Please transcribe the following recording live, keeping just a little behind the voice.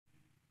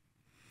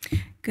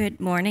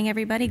Good morning,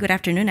 everybody. Good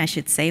afternoon, I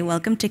should say.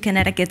 Welcome to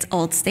Connecticut's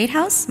Old State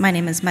House. My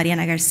name is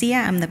Mariana Garcia.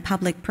 I'm the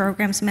Public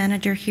Programs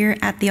Manager here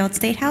at the Old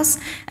State House.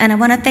 And I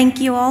want to thank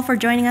you all for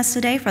joining us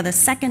today for the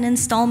second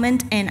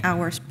installment in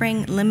our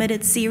Spring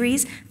Limited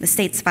series, the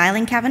State's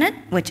Filing Cabinet,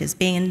 which is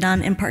being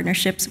done in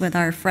partnerships with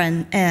our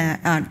friend,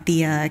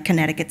 the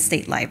Connecticut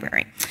State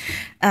Library.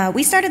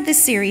 We started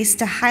this series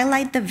to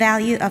highlight the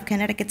value of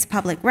Connecticut's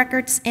public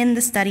records in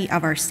the study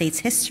of our state's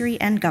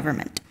history and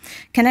government.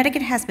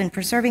 Connecticut has been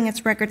preserving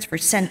its records for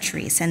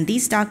centuries, and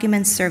these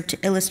documents serve to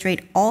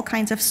illustrate all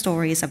kinds of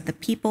stories of the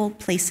people,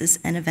 places,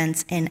 and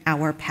events in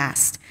our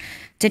past.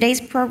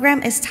 Today's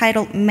program is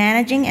titled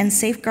Managing and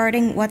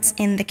Safeguarding What's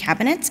in the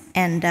Cabinet,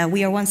 and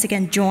we are once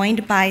again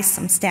joined by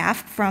some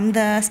staff from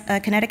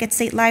the Connecticut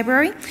State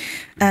Library.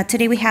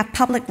 Today we have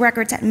Public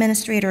Records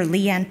Administrator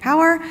Leanne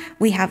Power,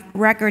 we have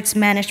Records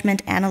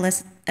Management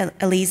Analyst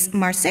Elise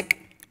Marsick,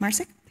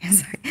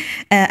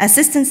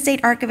 Assistant State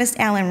Archivist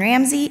Alan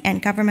Ramsey,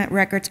 and Government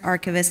Records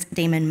Archivist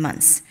Damon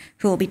Muntz,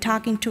 who will be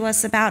talking to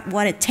us about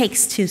what it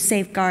takes to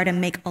safeguard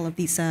and make all of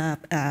these,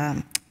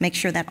 make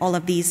sure that all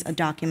of these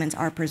documents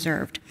are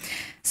preserved.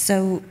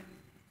 So,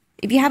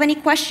 if you have any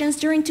questions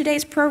during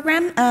today's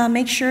program,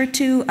 make sure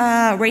to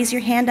raise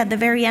your hand at the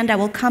very end. I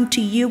will come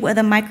to you with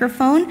a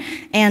microphone,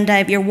 and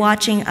if you're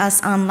watching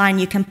us online,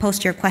 you can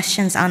post your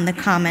questions on the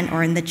comment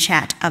or in the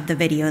chat of the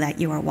video that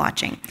you are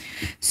watching.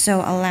 So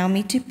allow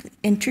me to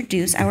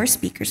introduce our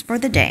speakers for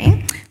the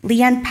day.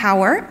 Leanne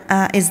Power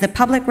is the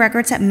Public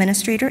Records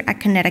Administrator at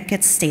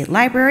Connecticut State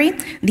Library,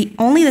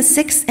 only the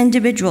sixth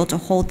individual to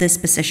hold this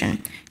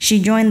position.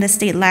 She joined the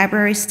State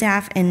Library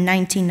staff in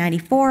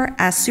 1994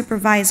 as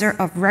Supervisor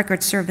of Record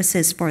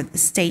Services for the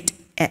state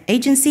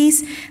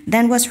agencies,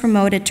 then was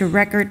promoted to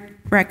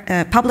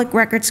Public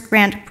Records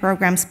Grant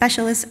Program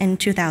Specialist in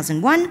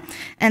 2001,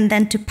 and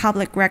then to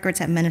Public Records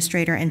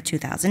Administrator in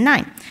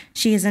 2009.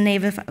 She is a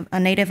native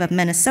of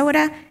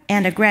Minnesota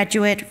and a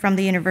graduate from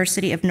the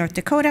University of North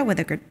Dakota with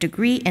a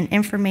degree in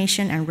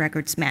Information and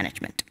Records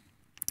Management.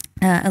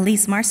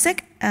 Elise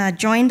Marsick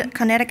joined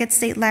Connecticut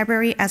State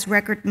Library as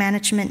Record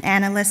Management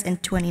Analyst in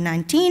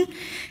 2019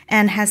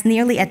 and has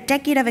nearly a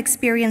decade of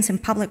experience in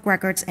public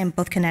records in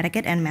both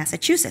Connecticut and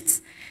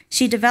Massachusetts.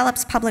 She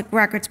develops public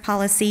records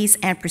policies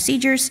and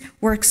procedures,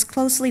 works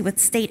closely with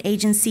state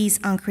agencies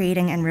on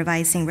creating and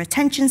revising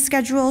retention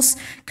schedules,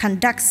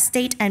 conducts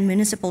state and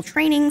municipal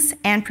trainings,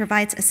 and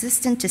provides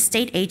assistance to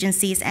state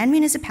agencies and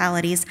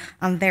municipalities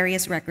on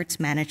various records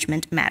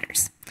management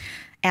matters.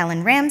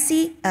 Alan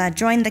Ramsey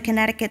joined the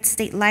Connecticut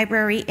State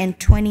Library in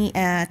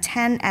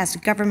 2010 as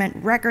Government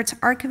Records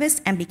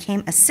Archivist and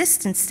became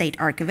Assistant State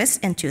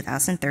Archivist in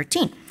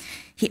 2013.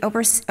 He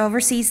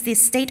oversees the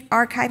state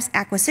archives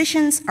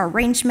acquisitions,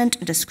 arrangement,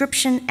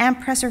 description,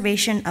 and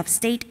preservation of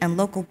state and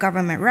local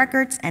government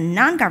records and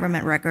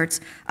non-government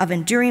records of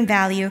enduring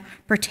value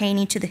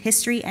pertaining to the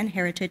history and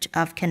heritage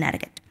of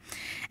Connecticut.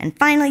 And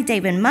finally,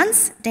 Damon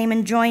Muntz.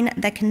 Damon joined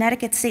the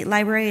Connecticut State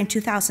Library in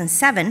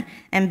 2007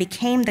 and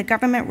became the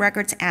Government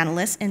Records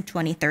Analyst in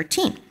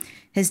 2013.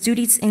 His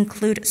duties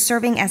include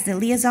serving as the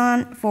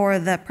liaison for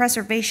the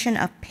preservation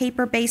of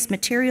paper-based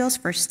materials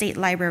for state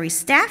library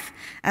staff,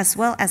 as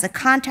well as a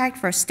contact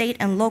for state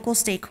and local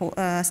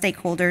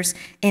stakeholders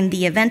in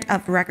the event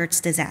of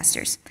records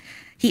disasters.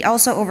 He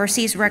also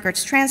oversees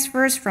records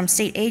transfers from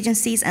state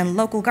agencies and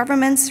local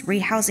governments,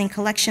 rehousing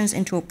collections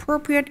into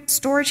appropriate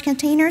storage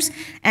containers,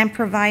 and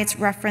provides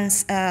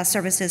reference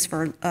services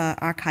for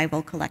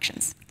archival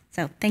collections.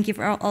 So thank you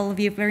for all of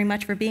you very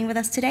much for being with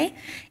us today.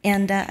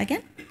 And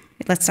again,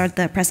 let's start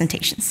the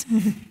presentations.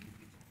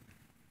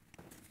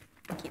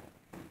 Thank you.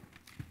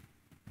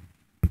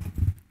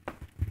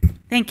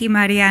 Thank you,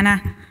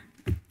 Mariana.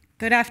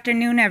 Good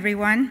afternoon,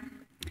 everyone.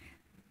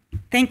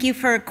 Thank you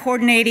for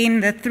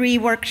coordinating the 3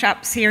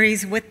 workshop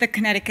series with the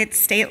Connecticut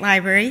State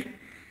Library.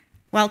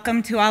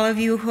 Welcome to all of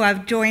you who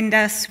have joined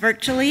us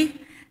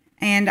virtually,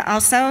 and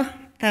also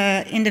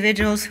the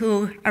individuals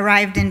who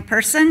arrived in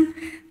person.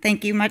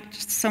 Thank you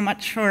so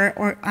much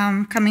for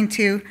coming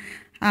to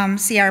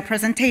see our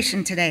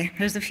presentation today.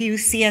 There's a few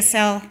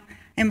CSL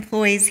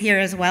employees here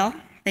as well.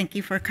 Thank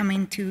you for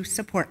coming to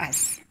support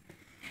us.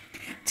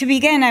 To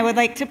begin, I would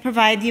like to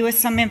provide you with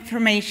some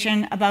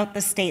information about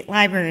the State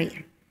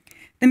Library.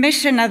 The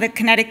mission of the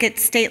Connecticut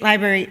State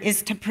Library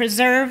is to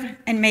preserve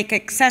and make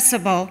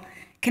accessible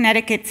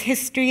Connecticut's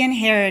history and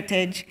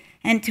heritage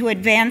and to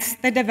advance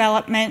the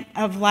development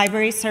of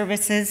library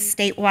services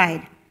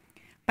statewide.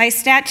 By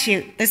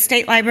statute, the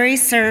State Library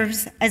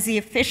serves as the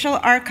official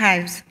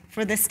archives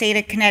for the state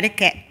of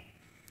Connecticut.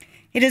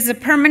 It is a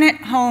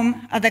permanent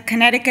home of the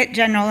Connecticut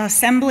General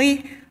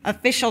Assembly,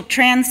 official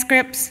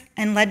transcripts,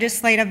 and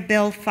legislative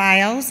bill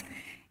files,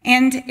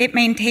 and it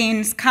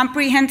maintains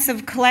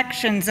comprehensive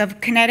collections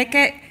of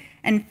Connecticut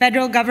and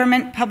federal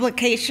government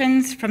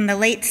publications from the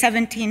late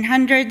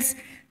 1700s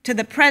to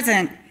the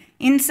present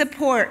in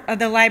support of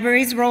the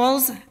library's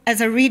roles as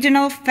a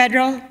regional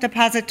federal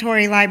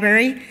depository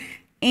library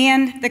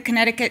and the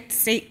Connecticut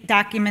State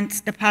Documents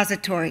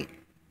Depository.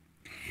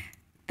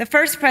 The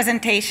first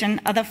presentation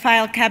of the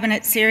File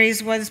Cabinet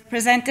series was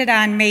presented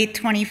on May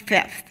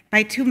 25th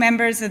by two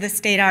members of the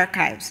State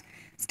Archives,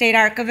 State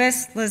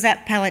Archivist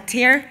Lizette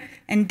Pelletier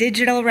and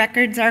Digital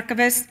Records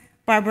Archivist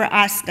Barbara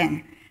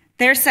Austin.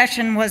 Their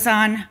session was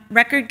on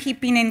record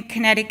keeping in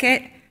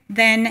Connecticut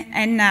then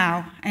and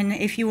now. And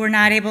if you were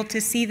not able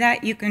to see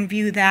that, you can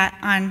view that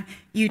on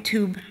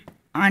YouTube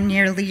on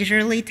your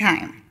leisurely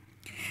time.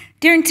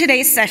 During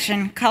today's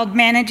session, called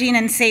Managing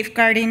and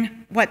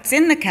Safeguarding What's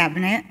in the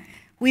Cabinet,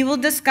 we will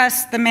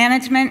discuss the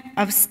management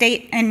of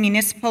state and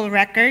municipal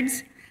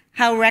records,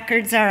 how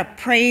records are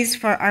appraised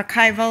for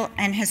archival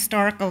and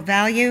historical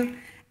value,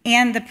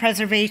 and the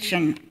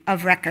preservation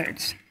of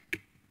records.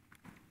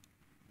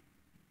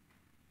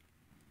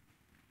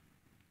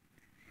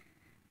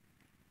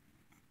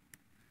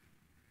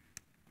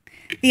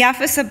 The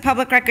Office of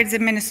Public Records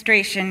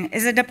Administration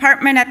is a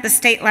department at the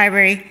State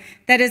Library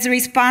that is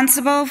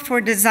responsible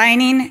for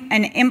designing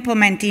and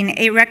implementing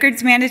a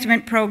records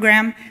management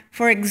program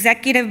for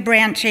executive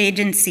branch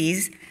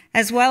agencies,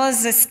 as well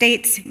as the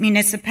state's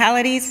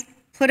municipalities,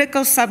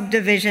 political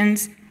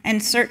subdivisions,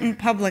 and certain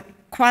public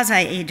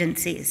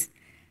quasi-agencies.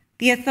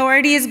 The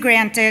authority is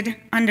granted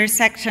under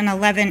Section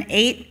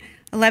 11-8,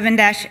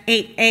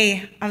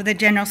 11-8A of the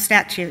General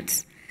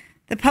Statutes.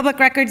 The Public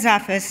Records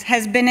Office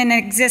has been in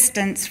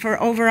existence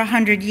for over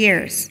 100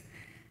 years.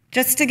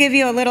 Just to give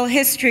you a little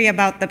history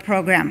about the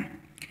program,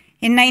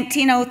 in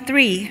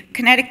 1903,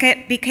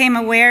 Connecticut became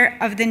aware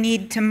of the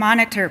need to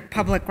monitor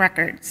public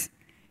records.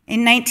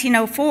 In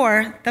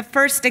 1904, the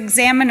first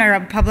examiner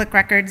of public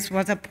records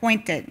was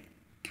appointed.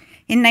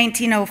 In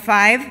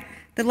 1905,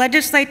 the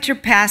legislature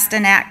passed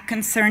an act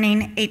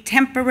concerning a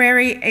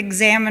temporary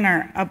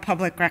examiner of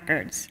public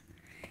records.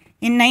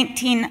 In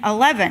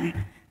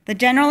 1911, the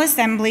General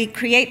Assembly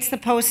creates the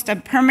post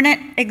of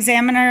Permanent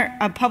Examiner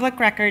of Public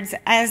Records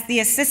as the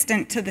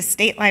assistant to the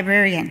state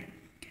librarian.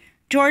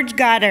 George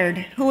Goddard,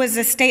 who was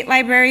a state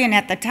librarian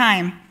at the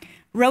time,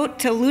 wrote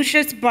to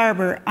Lucius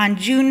Barber on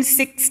June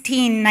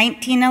 16,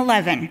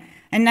 1911,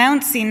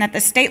 announcing that the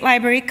State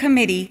Library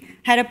Committee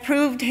had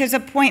approved his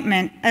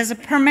appointment as a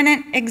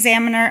Permanent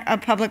Examiner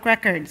of Public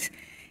Records.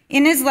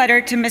 In his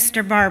letter to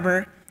Mr.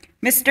 Barber,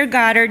 Mr.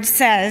 Goddard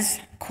says,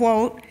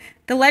 quote,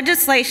 "The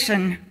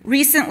legislation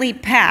recently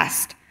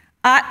passed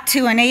ought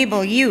to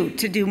enable you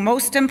to do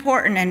most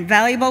important and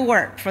valuable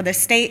work for the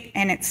state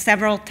and its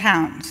several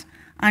towns,"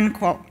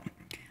 unquote.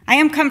 I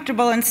am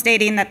comfortable in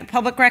stating that the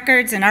Public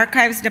Records and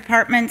Archives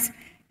departments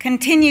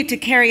continue to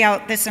carry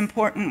out this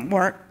important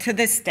work to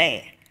this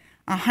day,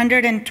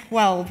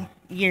 112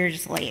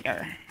 years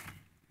later.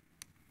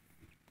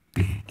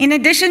 In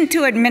addition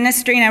to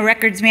administering a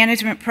records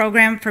management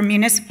program for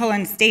municipal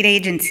and state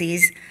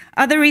agencies,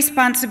 other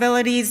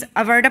responsibilities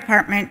of our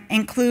department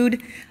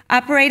include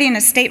operating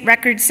a state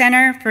record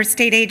center for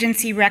state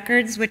agency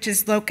records, which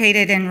is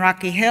located in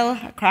Rocky Hill,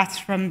 across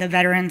from the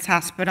Veterans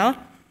Hospital.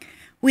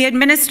 We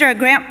administer a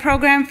grant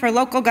program for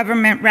local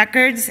government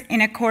records in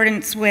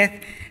accordance with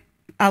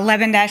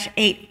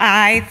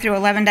 11-8I through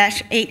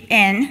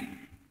 11-8N.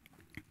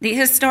 The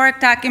Historic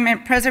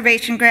Document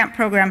Preservation Grant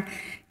Program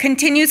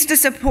continues to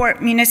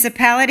support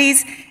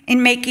municipalities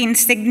in making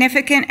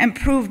significant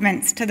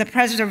improvements to the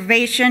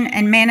preservation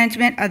and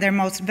management of their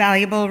most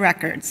valuable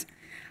records.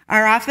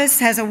 Our office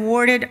has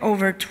awarded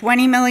over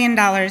 $20 million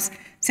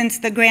since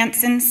the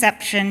grant's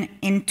inception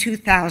in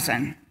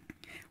 2000.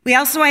 We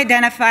also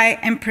identify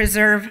and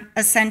preserve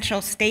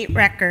essential state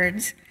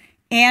records,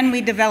 and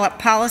we develop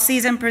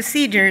policies and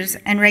procedures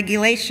and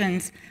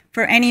regulations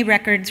for any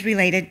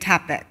records-related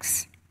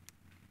topics.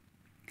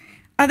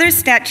 Other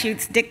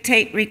statutes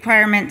dictate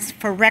requirements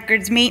for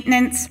records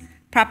maintenance,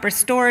 proper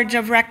storage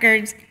of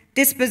records,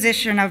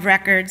 disposition of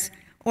records,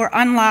 or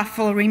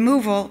unlawful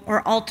removal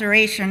or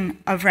alteration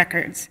of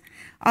records.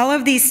 All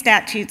of these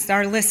statutes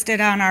are listed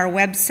on our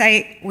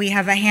website. We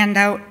have a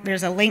handout.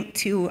 There's a link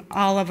to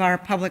all of our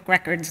public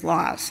records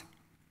laws.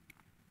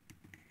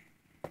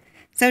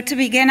 So to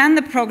begin on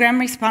the program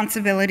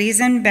responsibilities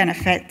and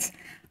benefits,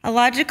 a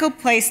logical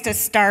place to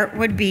start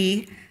would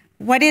be,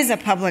 what is a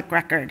public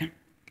record?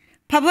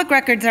 Public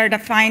records are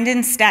defined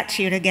in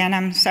statute. Again,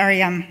 I'm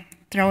sorry I'm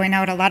throwing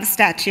out a lot of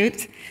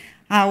statutes.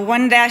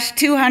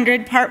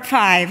 1-200 Part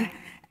 5,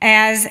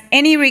 as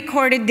any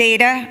recorded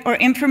data or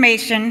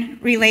information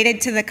related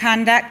to the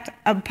conduct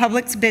of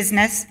public's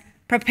business,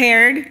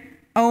 prepared,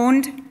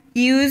 owned,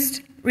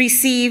 used,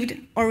 received,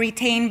 or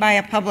retained by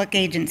a public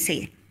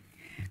agency.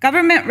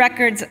 Government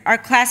records are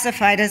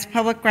classified as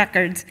public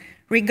records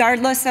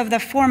regardless of the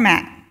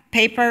format,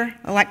 paper,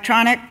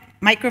 electronic,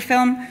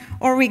 microfilm,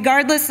 or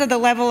regardless of the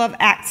level of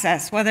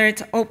access, whether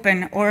it's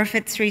open or if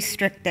it's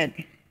restricted.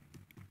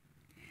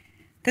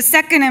 The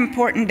second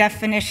important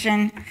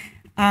definition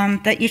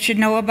that you should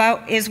know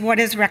about is what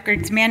is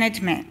records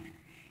management.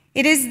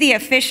 It is the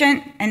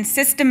efficient and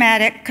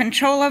systematic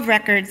control of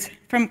records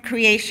from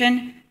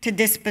creation to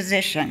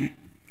disposition.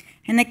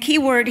 And the key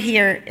word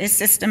here is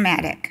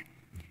systematic.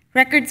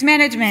 Records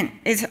management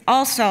is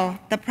also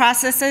the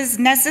processes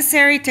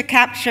necessary to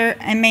capture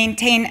and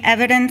maintain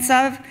evidence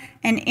of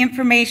and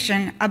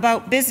information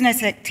about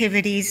business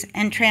activities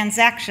and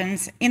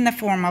transactions in the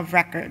form of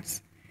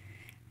records.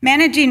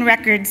 Managing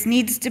records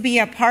needs to be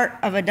a part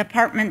of a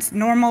department's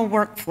normal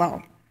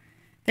workflow.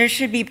 There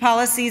should be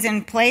policies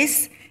in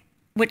place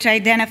which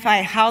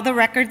identify how the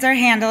records are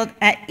handled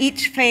at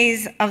each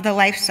phase of the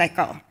life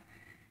cycle.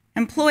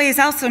 Employees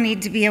also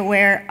need to be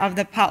aware of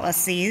the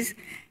policies,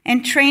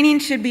 and training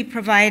should be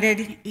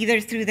provided either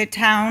through the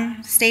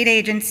town, state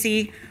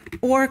agency,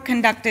 or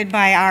conducted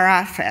by our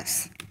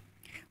office.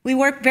 We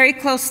work very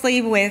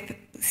closely with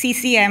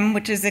CCM,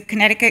 which is the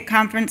Connecticut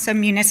Conference of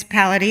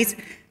Municipalities,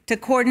 to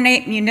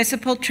coordinate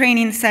municipal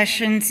training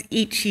sessions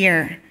each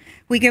year.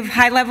 We give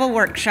high-level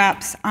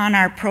workshops on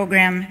our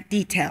program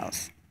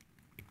details.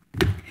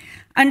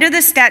 Under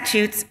the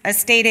statutes, a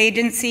state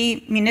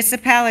agency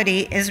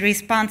municipality is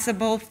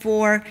responsible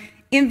for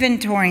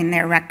inventorying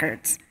their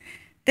records.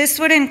 This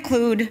would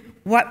include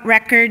what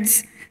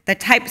records, the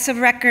types of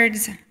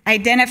records,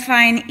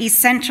 identifying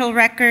essential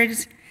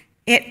records.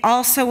 It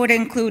also would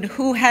include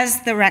who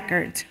has the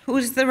records,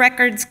 who's the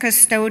records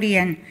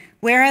custodian,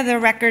 where are the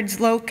records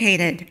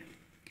located.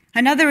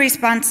 Another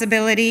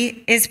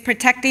responsibility is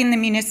protecting the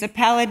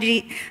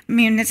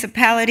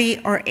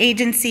municipality or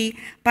agency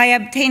by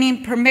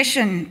obtaining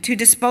permission to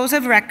dispose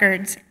of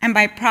records and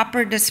by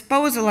proper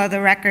disposal of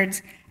the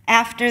records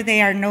after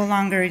they are no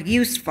longer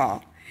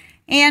useful,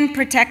 and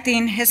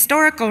protecting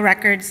historical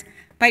records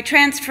by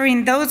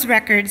transferring those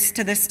records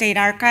to the state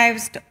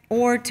archives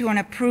or to an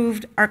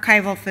approved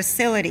archival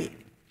facility.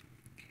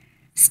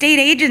 State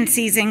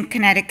agencies in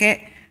Connecticut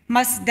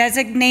must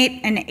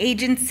designate an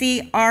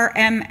agency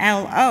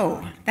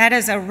RMLO, that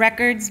is a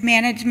Records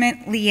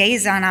Management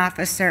Liaison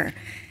Officer.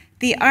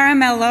 The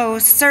RMLO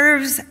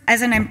serves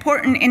as an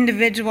important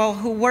individual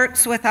who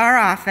works with our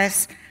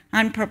office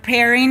on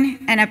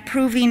preparing and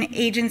approving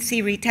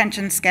agency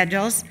retention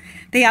schedules.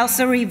 They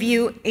also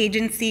review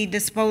agency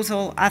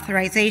disposal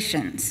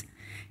authorizations.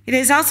 It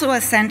is also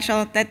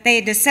essential that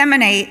they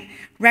disseminate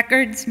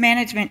records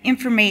management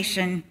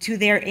information to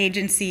their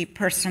agency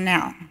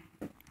personnel.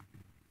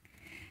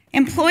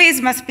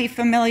 Employees must be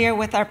familiar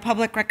with our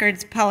Public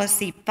Records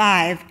Policy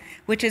 5,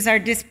 which is our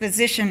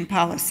disposition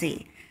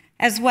policy,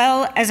 as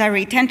well as our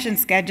retention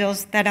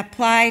schedules that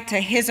apply to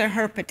his or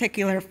her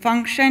particular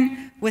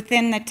function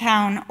within the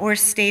town or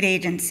state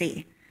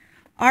agency.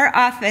 Our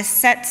office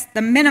sets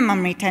the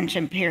minimum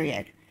retention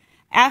period.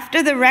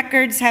 After the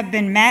records have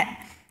been met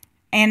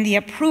and the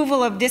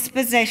approval of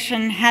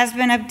disposition has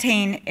been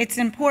obtained, it's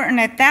important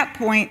at that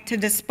point to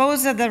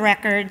dispose of the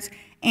records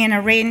and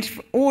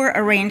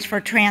arrange for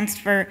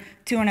transfer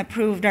to an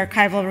approved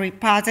archival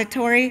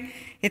repository.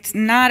 It's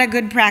not a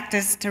good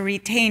practice to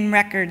retain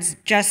records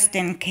just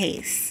in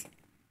case.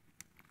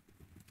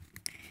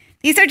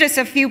 These are just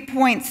a few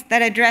points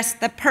that address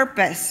the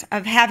purpose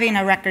of having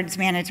a records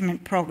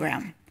management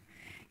program.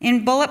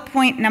 In bullet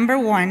point number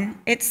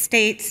 1, it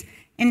states,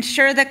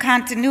 ensure the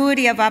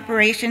continuity of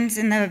operations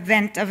in the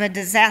event of a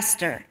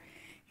disaster.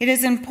 It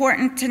is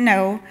important to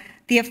know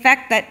the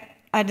effect that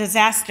a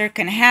disaster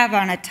can have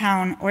on a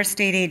town or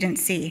state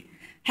agency.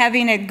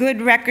 Having a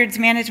good records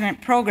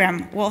management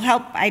program will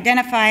help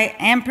identify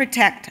and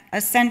protect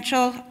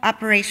essential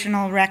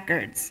operational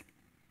records.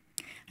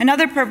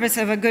 Another purpose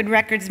of a good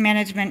records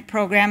management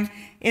program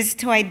is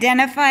to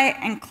identify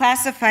and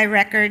classify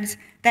records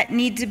that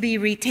need to be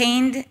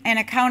retained and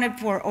accounted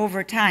for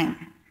over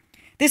time.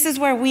 This is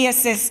where we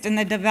assist in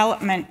the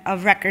development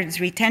of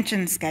records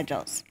retention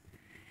schedules.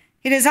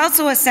 It is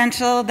also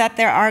essential that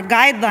there are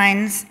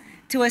guidelines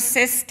to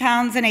assist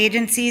towns and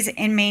agencies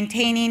in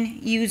maintaining,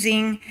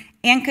 using,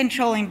 and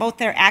controlling both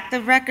their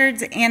active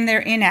records and their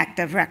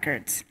inactive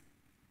records.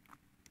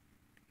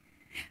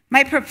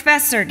 My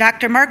professor,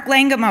 Dr. Mark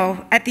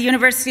Langamo at the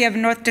University of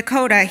North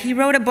Dakota, he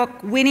wrote a book,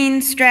 Winning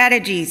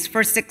Strategies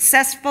for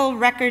Successful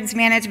Records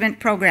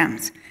Management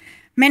Programs.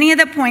 Many of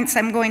the points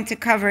I'm going to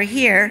cover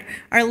here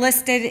are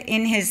listed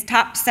in his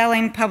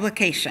top-selling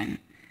publication.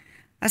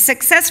 A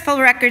successful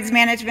records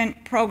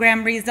management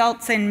program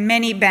results in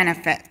many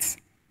benefits.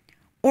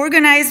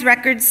 Organized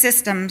record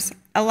systems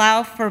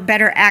allow for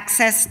better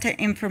access to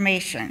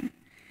information.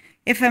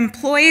 If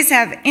employees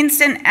have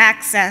instant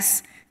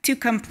access to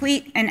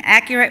complete and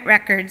accurate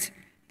records,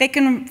 they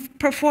can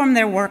perform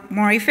their work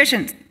more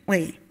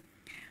efficiently.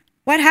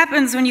 What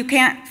happens when you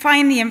can't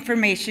find the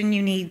information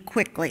you need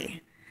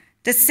quickly?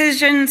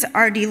 Decisions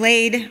are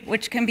delayed,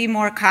 which can be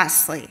more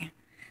costly.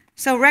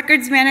 So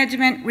records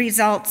management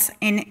results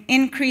in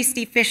increased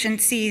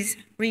efficiencies,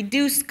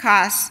 reduced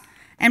costs,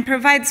 and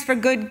provides for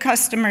good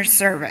customer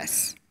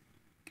service.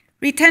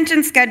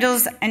 Retention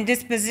schedules and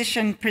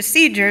disposition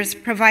procedures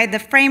provide the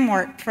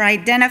framework for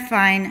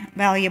identifying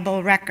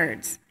valuable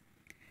records.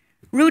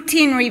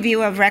 Routine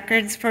review of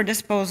records for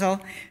disposal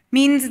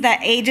means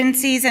that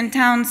agencies and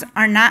towns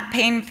are not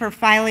paying for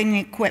filing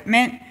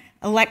equipment,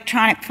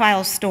 electronic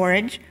file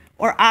storage,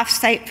 or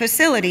off-site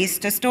facilities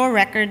to store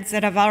records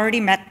that have already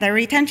met their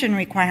retention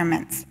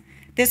requirements.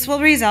 This will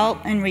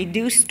result in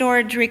reduced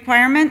storage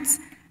requirements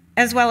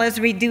as well as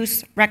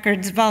reduced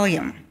records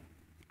volume.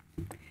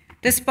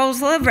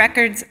 Disposal of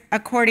records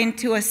according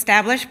to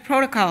established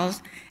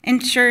protocols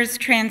ensures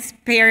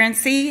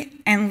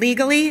transparency and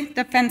legally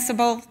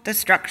defensible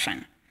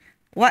destruction.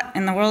 What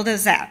in the world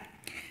is that?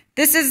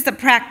 This is the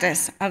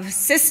practice of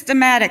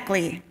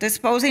systematically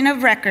disposing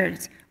of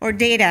records or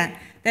data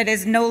that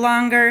is no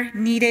longer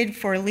needed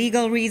for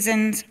legal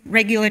reasons,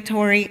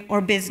 regulatory, or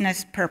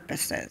business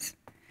purposes.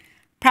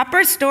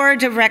 Proper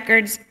storage of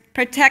records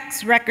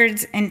protects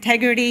records'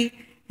 integrity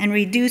and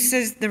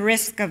reduces the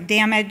risk of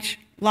damage,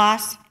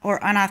 loss, or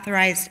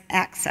unauthorized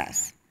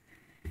access.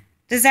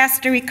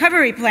 Disaster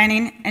recovery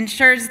planning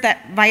ensures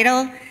that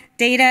vital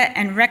data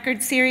and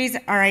record series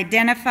are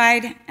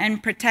identified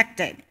and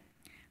protected.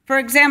 For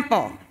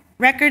example,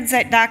 records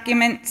that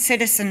document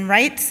citizen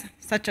rights,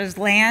 such as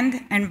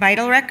land and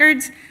vital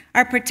records,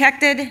 are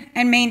protected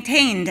and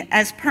maintained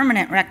as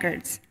permanent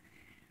records.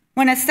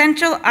 When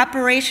essential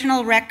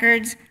operational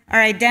records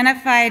are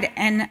identified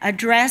and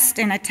addressed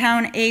in a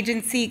town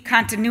agency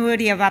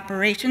continuity of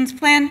operations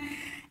plan,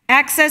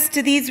 access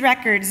to these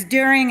records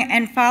during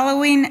and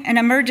following an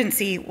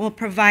emergency will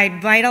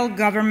provide vital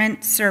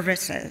government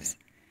services.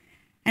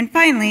 And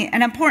finally,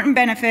 an important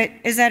benefit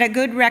is that a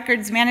good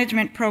records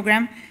management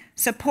program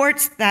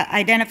supports the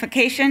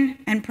identification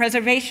and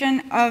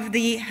preservation of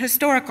the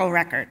historical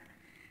record.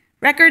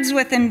 Records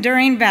with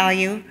enduring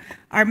value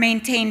are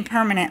maintained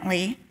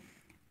permanently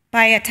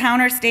by a town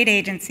or state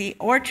agency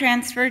or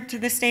transferred to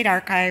the state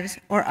archives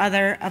or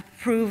other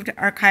approved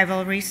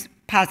archival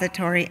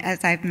repository,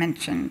 as I've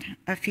mentioned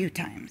a few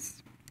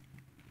times.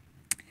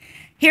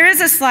 Here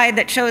is a slide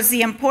that shows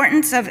the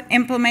importance of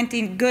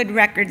implementing good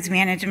records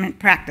management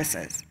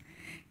practices.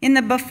 In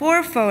the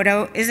before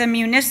photo is a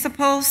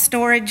municipal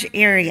storage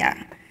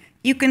area.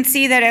 You can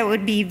see that it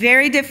would be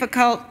very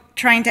difficult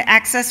trying to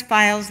access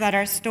files that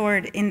are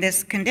stored in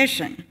this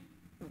condition.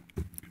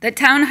 The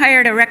town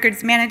hired a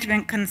records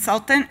management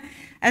consultant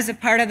as a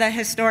part of the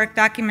Historic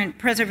Document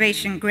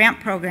Preservation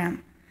Grant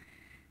Program.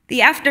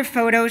 The after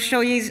photo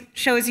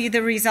shows you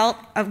the result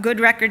of good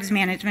records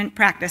management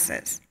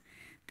practices.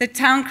 The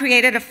town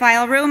created a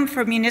file room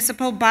for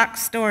municipal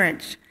box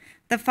storage.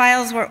 The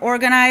files were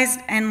organized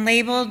and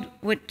labeled,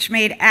 which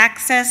made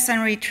access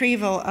and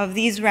retrieval of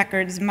these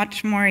records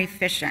much more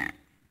efficient.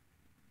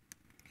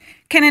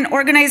 Can an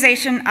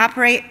organization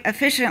operate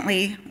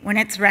efficiently when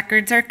its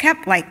records are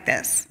kept like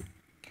this?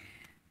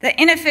 The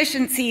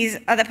inefficiencies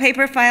of the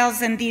paper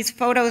files in these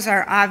photos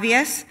are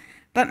obvious,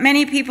 but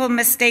many people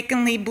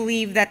mistakenly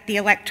believe that the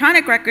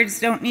electronic records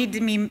don't need to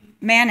be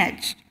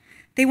managed.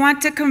 They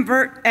want to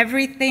convert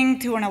everything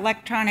to an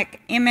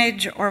electronic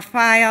image or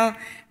file,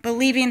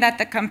 believing that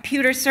the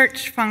computer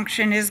search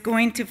function is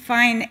going to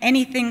find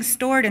anything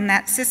stored in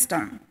that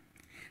system.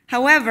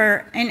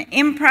 However, an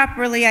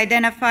improperly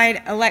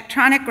identified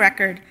electronic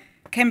record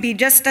can be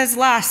just as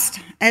lost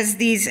as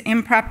these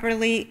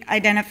improperly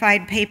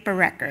identified paper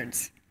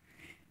records.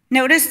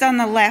 Notice on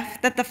the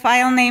left that the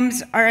file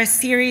names are a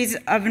series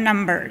of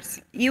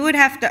numbers. You would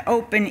have to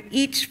open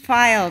each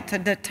file to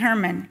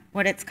determine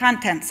what its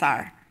contents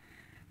are.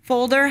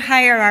 Folder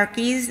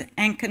hierarchies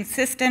and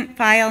consistent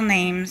file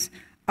names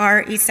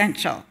are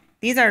essential.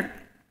 These are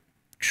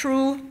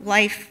true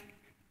life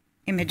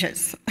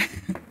images.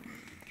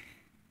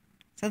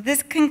 So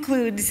this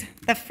concludes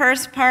the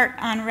first part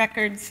on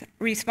records,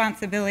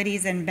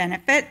 responsibilities, and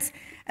benefits.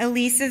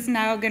 Elise is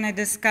now going to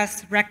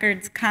discuss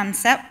records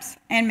concepts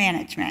and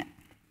management.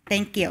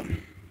 Thank you.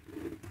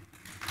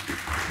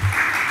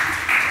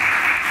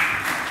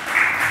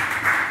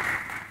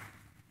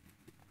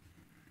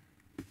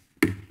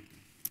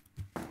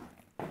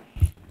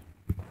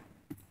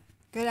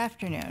 Good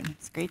afternoon.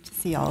 It's great to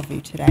see all of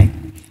you today.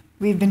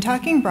 We've been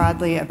talking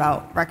broadly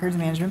about records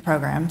management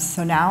programs,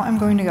 so now I'm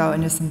going to go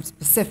into some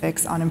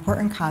specifics on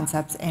important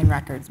concepts in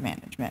records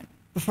management.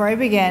 Before I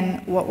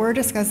begin, what we're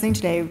discussing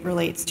today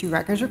relates to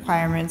records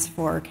requirements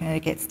for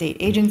Connecticut state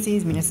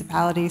agencies,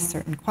 municipalities,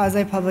 certain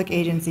quasi-public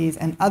agencies,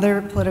 and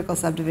other political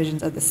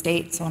subdivisions of the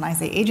state. So when I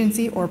say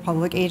agency or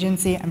public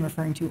agency, I'm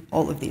referring to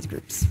all of these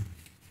groups.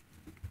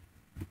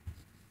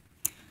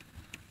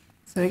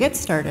 So to get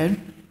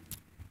started,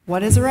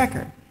 what is a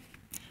record?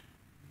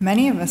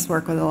 Many of us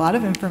work with a lot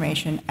of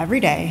information every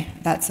day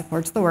that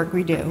supports the work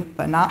we do,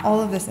 but not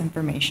all of this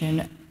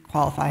information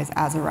qualifies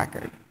as a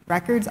record.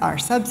 Records are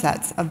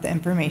subsets of the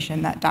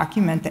information that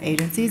document the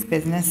agency's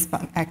business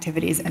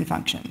activities and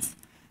functions.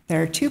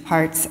 There are two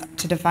parts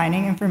to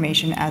defining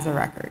information as a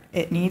record.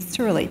 It needs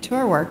to relate to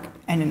our work,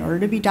 and in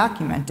order to be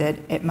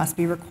documented, it must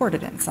be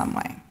recorded in some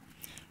way.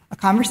 A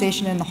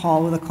conversation in the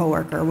hall with a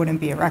coworker wouldn't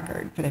be a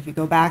record, but if you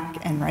go back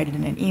and write it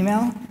in an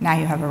email, now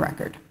you have a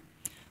record.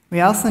 We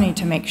also need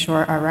to make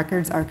sure our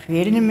records are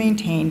created and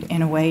maintained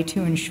in a way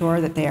to ensure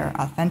that they are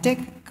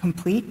authentic,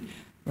 complete,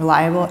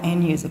 reliable,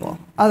 and usable.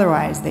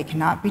 Otherwise, they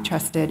cannot be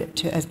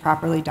trusted as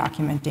properly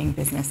documenting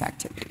business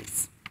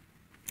activities.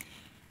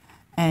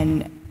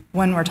 And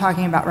when we're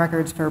talking about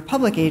records for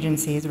public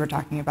agencies, we're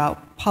talking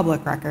about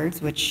public records,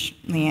 which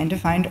Leanne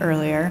defined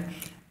earlier,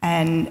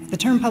 and the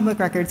term public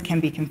records can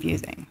be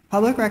confusing.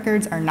 Public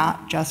records are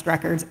not just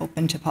records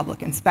open to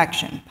public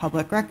inspection.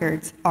 Public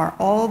records are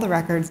all the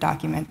records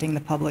documenting the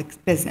public's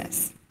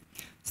business.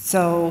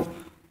 So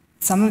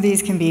some of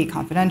these can be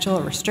confidential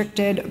or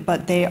restricted,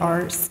 but they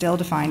are still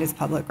defined as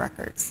public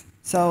records.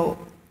 So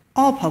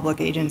all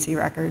public agency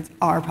records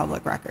are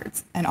public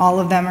records, and all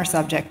of them are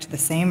subject to the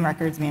same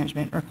records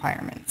management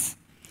requirements.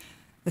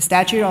 The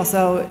statute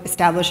also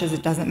establishes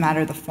it doesn't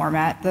matter the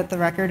format that the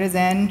record is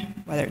in,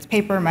 whether it's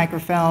paper,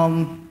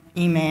 microfilm,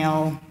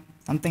 email,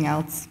 something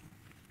else,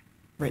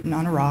 written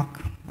on a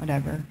rock,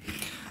 whatever.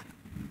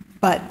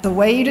 But the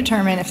way you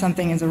determine if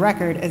something is a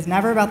record is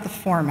never about the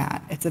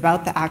format. It's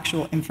about the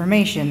actual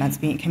information that's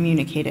being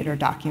communicated or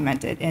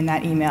documented in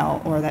that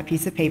email or that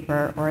piece of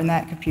paper or in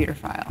that computer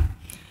file.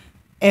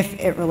 If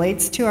it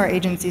relates to our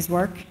agency's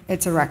work,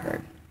 it's a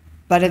record.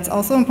 But it's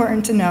also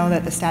important to know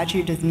that the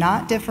statute does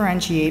not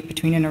differentiate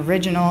between an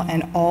original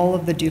and all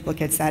of the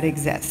duplicates that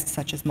exist,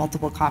 such as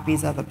multiple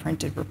copies of a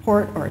printed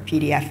report or a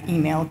PDF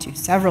emailed to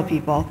several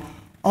people.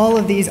 All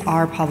of these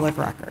are public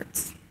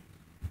records.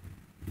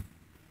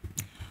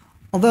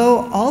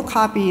 Although all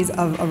copies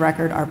of a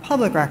record are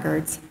public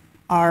records,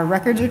 our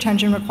records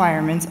retention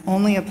requirements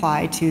only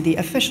apply to the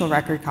official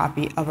record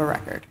copy of a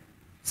record.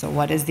 So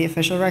what is the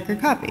official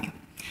record copy?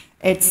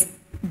 It's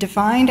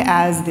defined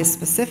as the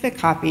specific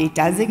copy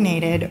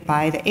designated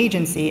by the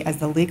agency as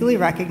the legally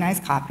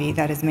recognized copy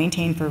that is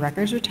maintained for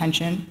records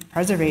retention,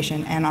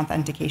 preservation, and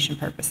authentication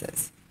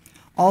purposes.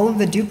 All of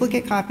the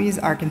duplicate copies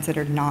are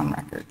considered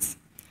non-records.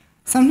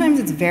 Sometimes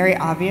it's very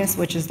obvious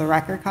which is the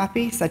record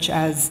copy, such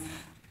as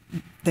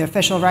the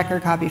official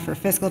record copy for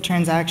fiscal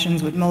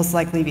transactions would most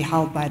likely be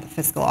held by the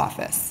fiscal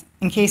office.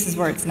 In cases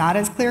where it's not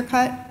as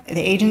clear-cut, the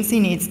agency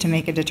needs to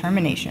make a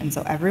determination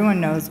so everyone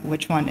knows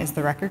which one is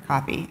the record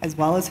copy, as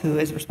well as who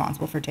is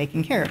responsible for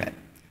taking care of it.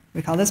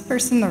 We call this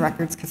person the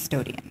records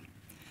custodian.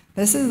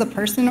 This is the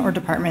person or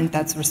department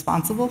that's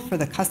responsible for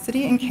the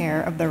custody and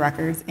care of the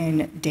records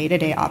in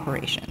day-to-day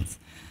operations.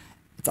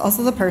 It's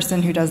also the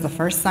person who does the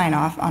first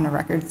sign-off on a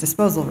records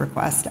disposal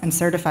request and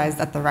certifies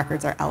that the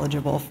records are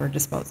eligible for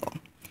disposal.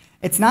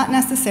 It's not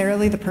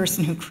necessarily the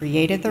person who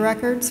created the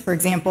records. For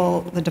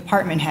example, the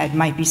department head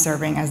might be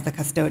serving as the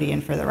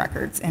custodian for the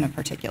records in a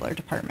particular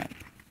department.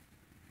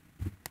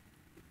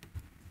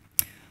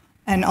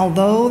 And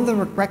although the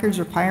records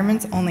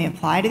requirements only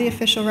apply to the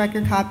official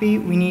record copy,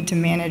 we need to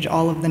manage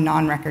all of the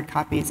non-record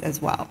copies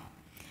as well.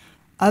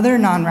 Other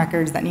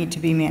non-records that need to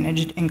be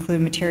managed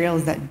include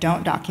materials that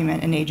don't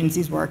document an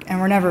agency's work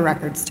and were never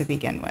records to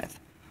begin with.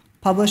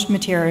 Published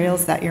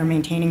materials that you're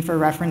maintaining for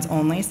reference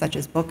only, such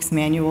as books,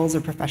 manuals,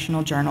 or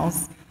professional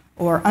journals,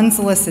 or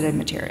unsolicited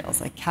materials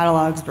like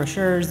catalogs,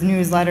 brochures,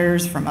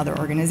 newsletters from other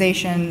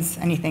organizations,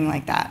 anything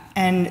like that.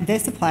 And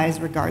this applies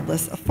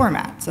regardless of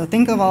format. So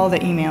think of all the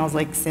emails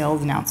like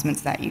sales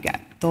announcements that you get.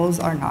 Those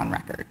are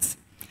non-records.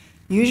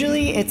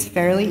 Usually it's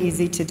fairly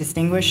easy to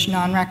distinguish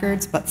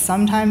non-records, but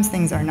sometimes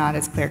things are not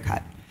as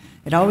clear-cut.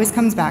 It always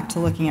comes back to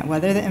looking at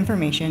whether the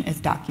information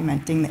is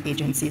documenting the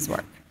agency's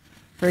work.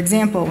 For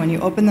example, when you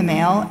open the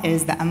mail,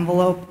 is the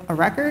envelope a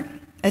record?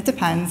 It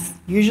depends,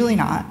 usually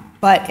not.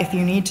 But if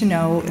you need to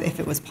know if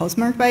it was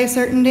postmarked by a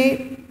certain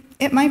date,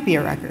 it might be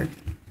a record.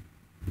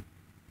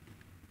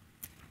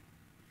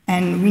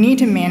 And we need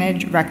to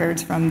manage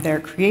records from their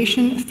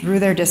creation through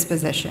their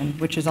disposition,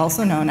 which is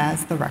also known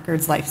as the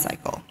record's life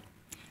cycle.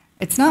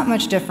 It's not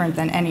much different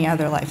than any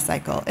other life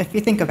cycle. If you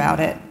think about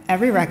it,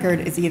 every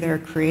record is either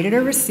created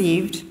or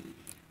received,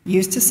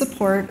 used to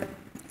support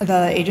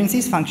the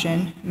agency's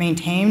function,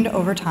 maintained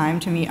over time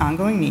to meet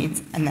ongoing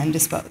needs, and then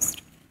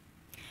disposed.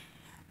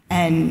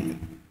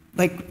 And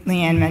like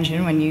Leanne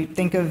mentioned, when you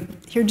think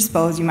of here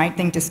dispose, you might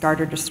think discard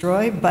or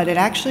destroy, but it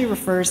actually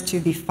refers to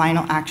the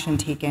final action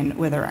taken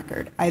with a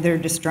record, either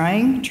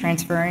destroying,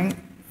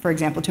 transferring, for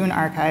example, to an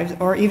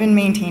archive, or even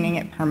maintaining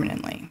it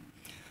permanently.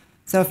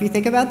 So if you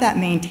think about that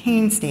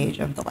maintain stage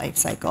of the life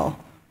cycle,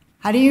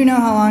 how do you know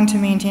how long to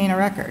maintain a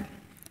record?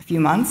 A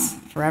few months,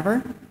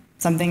 forever,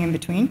 something in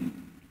between?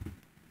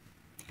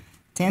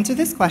 To answer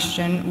this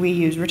question, we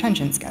use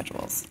retention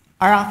schedules.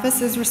 Our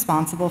office is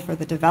responsible for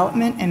the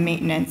development and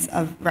maintenance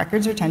of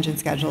records retention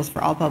schedules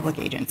for all public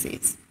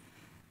agencies.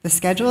 The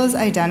schedules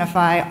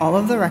identify all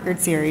of the record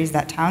series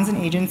that towns and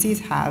agencies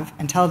have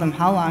and tell them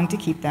how long to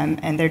keep them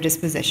and their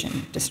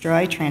disposition,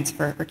 destroy,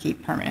 transfer, or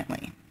keep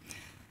permanently.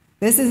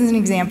 This is an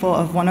example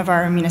of one of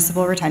our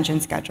municipal retention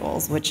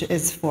schedules, which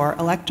is for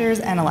electors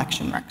and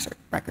election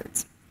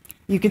records.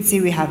 You can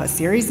see we have a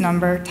series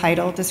number,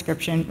 title,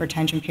 description,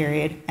 retention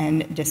period,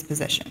 and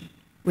disposition.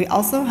 We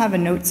also have a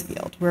notes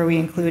field where we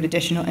include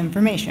additional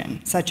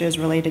information, such as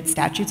related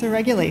statutes or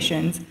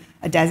regulations,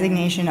 a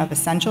designation of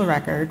essential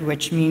record,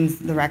 which means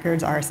the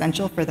records are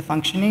essential for the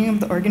functioning of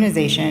the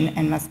organization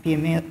and must be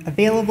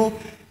available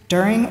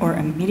during or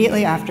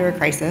immediately after a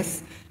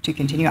crisis to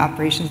continue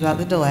operations without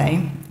the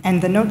delay.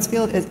 And the notes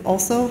field is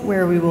also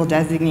where we will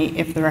designate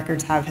if the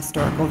records have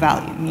historical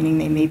value, meaning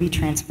they may be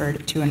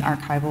transferred to an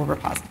archival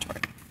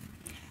repository.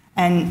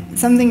 And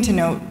something to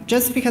note,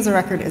 just because a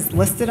record is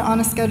listed on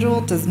a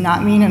schedule does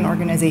not mean an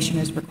organization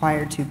is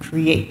required to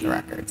create the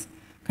records.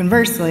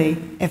 Conversely,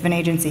 if an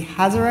agency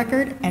has a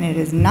record and it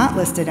is not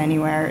listed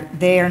anywhere,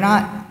 they are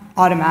not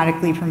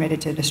automatically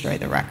permitted to destroy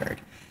the record.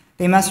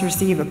 They must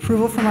receive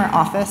approval from our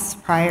office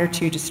prior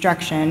to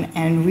destruction,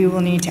 and we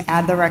will need to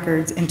add the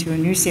records into a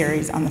new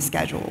series on the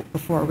schedule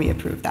before we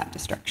approve that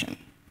destruction.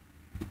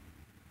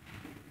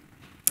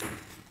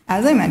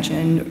 As I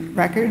mentioned,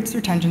 records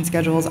retention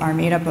schedules are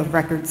made up of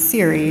record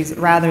series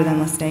rather than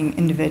listing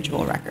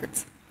individual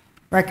records.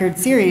 Record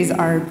series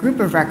are a group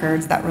of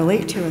records that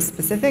relate to a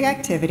specific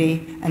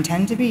activity and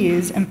tend to be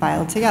used and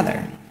filed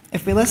together.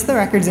 If we list the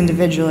records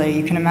individually,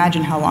 you can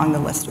imagine how long the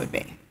list would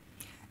be.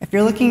 If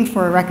you're looking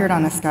for a record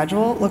on a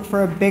schedule, look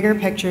for a bigger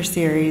picture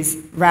series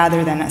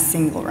rather than a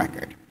single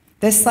record.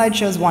 This slide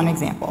shows one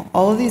example.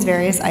 All of these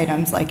various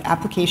items, like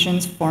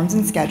applications, forms,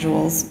 and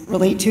schedules,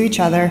 relate to each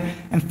other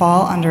and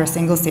fall under a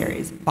single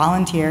series,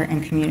 volunteer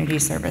and community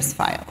service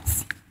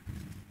files.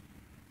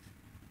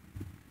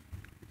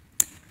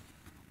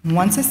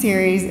 Once a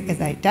series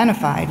is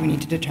identified, we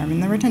need to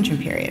determine the retention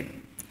period.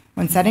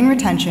 When setting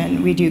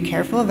retention, we do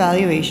careful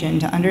evaluation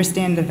to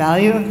understand the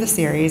value of the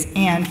series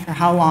and for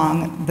how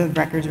long the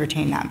records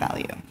retain that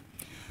value.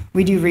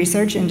 We do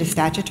research into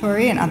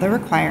statutory and other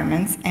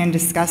requirements and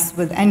discuss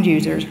with end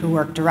users who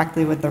work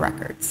directly with the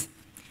records.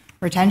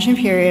 Retention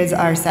periods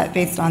are set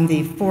based on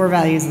the 4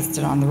 values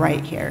listed on the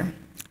right here.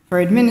 For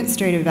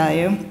administrative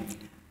value,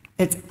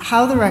 it's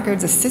how the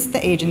records assist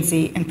the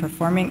agency in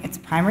performing its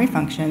primary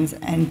functions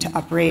and to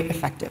operate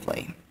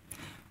effectively.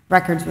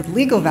 Records with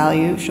legal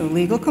value show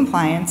legal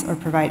compliance or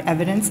provide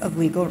evidence of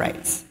legal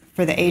rights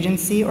for the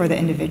agency or the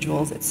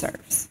individuals it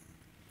serves.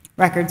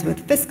 Records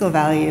with fiscal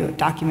value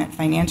document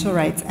financial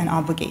rights and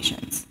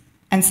obligations.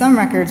 And some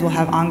records will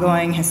have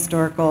ongoing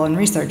historical and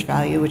research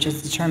value, which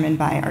is determined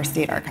by our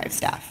state archive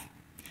staff.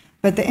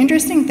 But the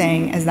interesting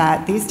thing is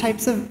that these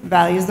types of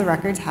values the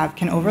records have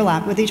can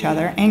overlap with each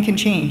other and can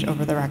change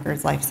over the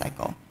record's life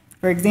cycle.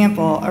 For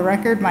example, a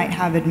record might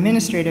have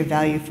administrative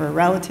value for a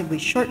relatively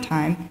short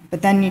time,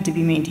 but then need to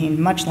be maintained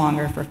much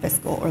longer for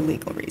fiscal or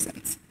legal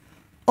reasons.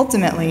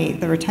 Ultimately,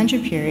 the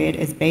retention period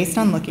is based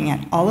on looking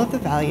at all of the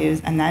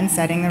values and then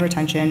setting the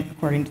retention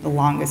according to the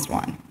longest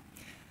one.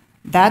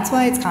 That's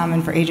why it's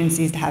common for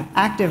agencies to have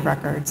active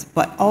records,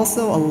 but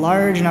also a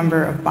large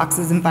number of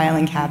boxes and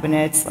filing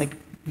cabinets, like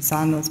we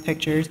saw in those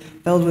pictures,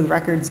 filled with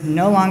records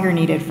no longer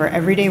needed for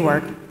everyday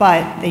work,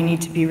 but they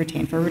need to be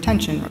retained for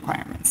retention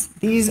requirements.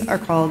 These are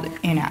called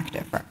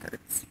inactive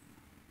records.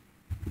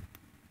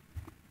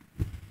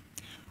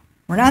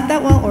 We're not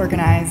that well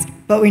organized,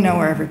 but we know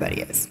where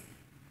everybody is.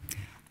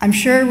 I'm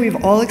sure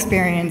we've all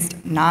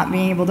experienced not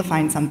being able to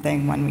find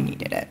something when we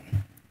needed it.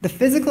 The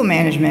physical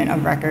management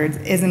of records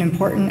is an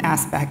important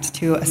aspect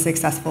to a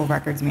successful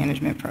records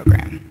management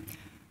program.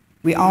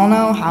 We all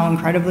know how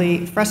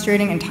incredibly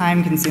frustrating and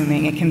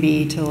time-consuming it can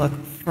be to look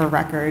for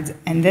records,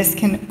 and this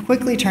can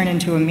quickly turn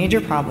into a major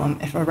problem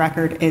if a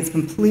record is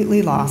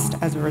completely lost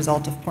as a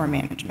result of poor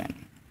management.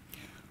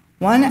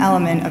 One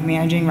element of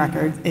managing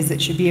records is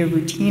it should be a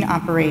routine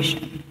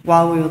operation.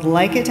 While we would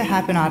like it to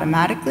happen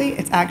automatically,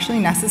 it's actually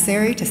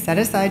necessary to set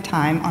aside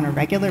time on a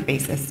regular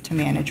basis to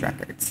manage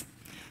records.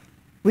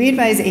 We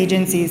advise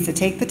agencies to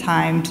take the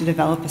time to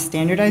develop a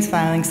standardized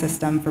filing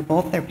system for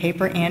both their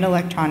paper and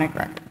electronic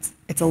records.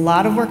 It's a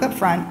lot of work up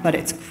front, but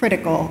it's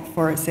critical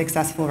for a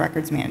successful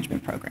records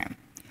management program.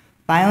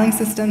 Filing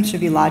systems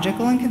should be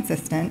logical and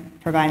consistent,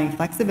 providing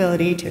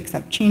flexibility to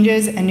accept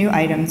changes and new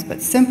items,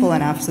 but simple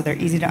enough so they're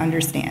easy to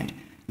understand.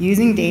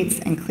 Using dates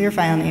and clear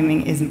file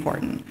naming is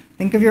important.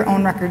 Think of your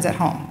own records at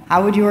home.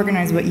 How would you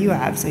organize what you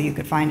have so you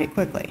could find it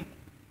quickly?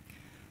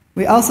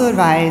 We also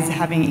advise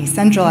having a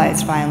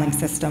centralized filing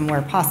system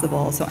where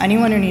possible, so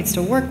anyone who needs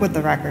to work with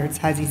the records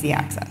has easy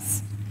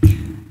access.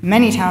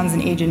 Many towns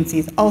and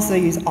agencies also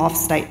use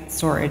off-site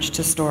storage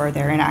to store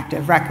their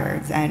inactive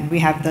records, and we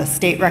have the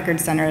State Record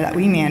Center that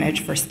we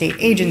manage for state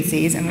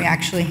agencies, and we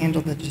actually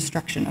handle the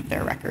destruction of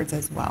their records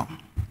as well.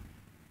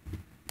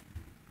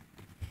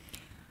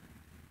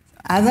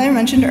 As I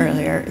mentioned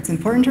earlier, it's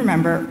important to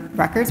remember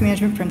records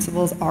management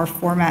principles are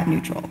format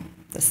neutral.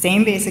 The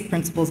same basic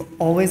principles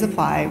always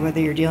apply whether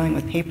you're dealing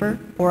with paper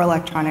or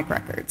electronic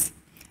records.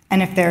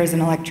 And if there is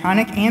an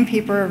electronic and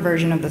paper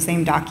version of the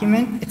same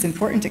document, it's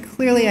important to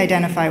clearly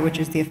identify which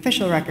is the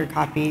official record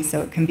copy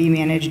so it can be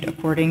managed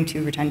according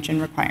to retention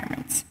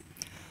requirements.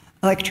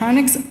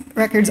 Electronics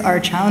records are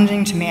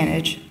challenging to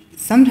manage,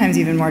 sometimes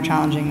even more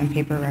challenging than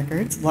paper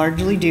records,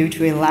 largely due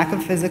to a lack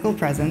of physical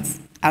presence,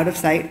 out of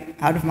sight,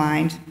 out of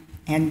mind,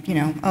 and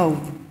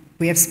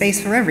we have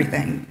space for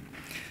everything.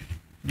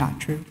 Not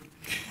true.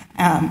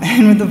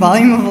 And with the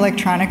volume of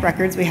electronic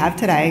records we have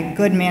today,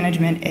 good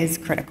management is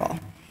critical.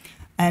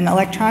 And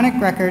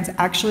electronic records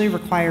actually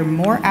require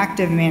more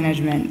active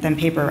management than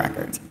paper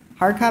records.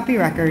 Hard copy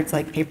records,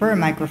 like paper or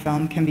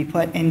microfilm, can be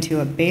put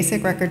into a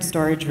basic record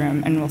storage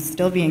room and will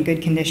still be in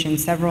good condition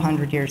several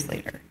hundred years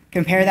later.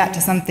 Compare that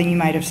to something you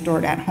might have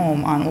stored at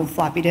home on old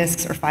floppy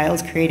disks or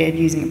files created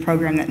using a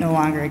program that no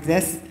longer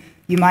exists.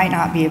 You might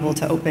not be able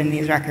to open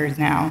these records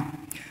now.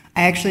 I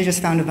I actually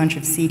just found a bunch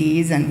of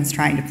CDs and was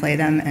trying to play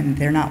them, and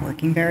they're not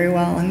working very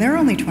well, and they're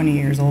only 20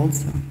 years old,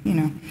 so, you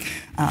know.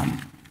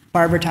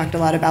 Barbara talked a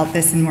lot about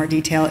this in more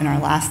detail in our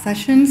last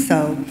session,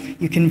 so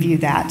you can view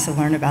that to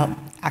learn about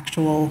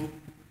actual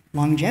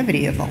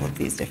longevity of all of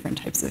these different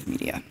types of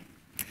media.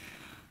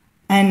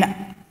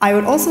 And I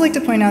would also like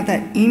to point out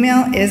that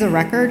email is a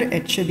record.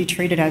 It should be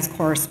treated as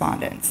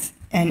correspondence,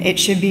 and it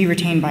should be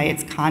retained by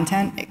its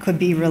content. It could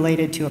be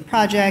related to a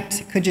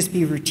project, it could just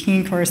be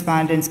routine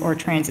correspondence or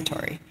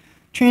transitory.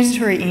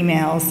 Transitory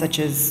emails, such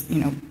as,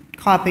 you know,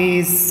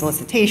 copies,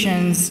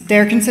 solicitations,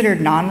 they're considered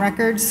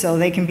non-records, so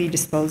they can be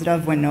disposed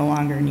of when no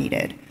longer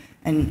needed.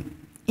 And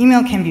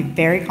email can be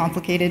very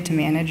complicated to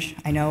manage.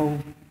 I know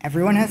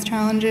everyone has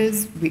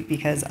challenges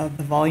because of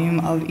the volume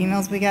of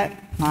emails we get.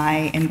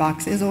 My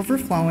inbox is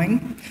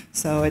overflowing,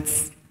 so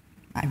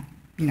I'm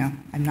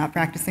not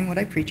practicing what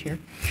I preach here.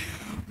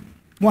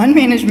 One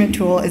management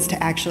tool is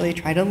to actually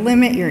try to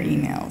limit your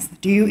emails.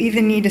 Do you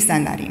even need to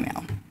send that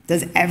email?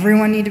 Does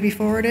everyone need to be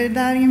forwarded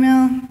that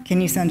email? Can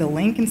you send a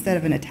link instead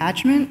of an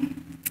attachment?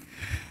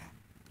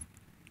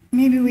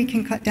 Maybe we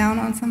can cut down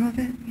on some of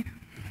it. You know.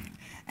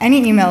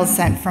 Any emails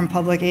sent from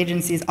public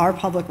agencies are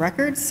public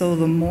records, so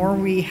the more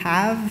we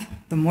have,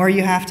 the more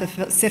you have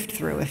to sift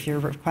through if you're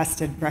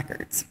requested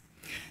records.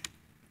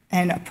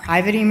 And a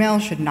private email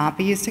should not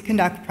be used to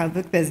conduct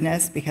public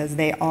business because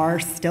they are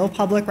still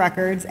public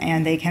records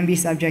and they can be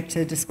subject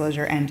to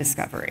disclosure and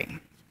discovery.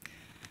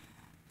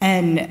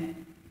 And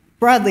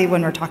broadly,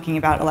 when we're talking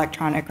about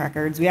electronic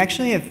records, we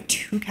actually have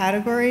two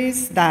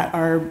categories that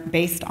are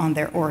based on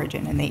their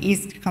origin, and they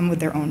each come with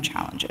their own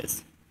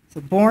challenges. So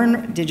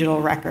born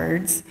digital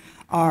records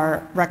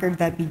are records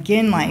that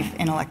begin life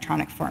in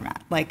electronic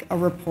format, like a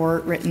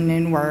report written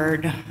in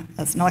Word,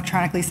 an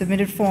electronically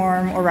submitted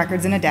form, or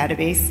records in a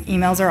database.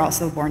 Emails are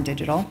also born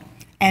digital.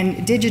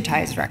 And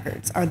digitized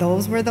records are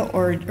those where the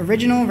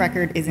original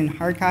record is in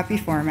hard copy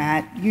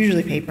format,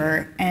 usually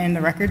paper, and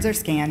the records are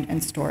scanned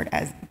and stored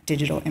as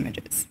digital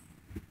images.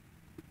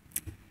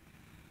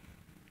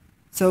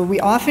 So we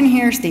often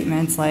hear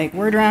statements like,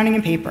 we're drowning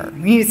in paper,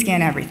 we need to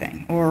scan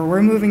everything, or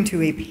we're moving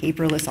to a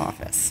paperless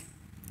office.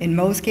 In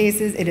most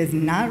cases, it is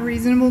not a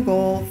reasonable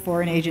goal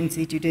for an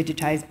agency to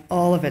digitize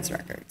all of its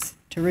records.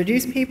 To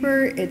reduce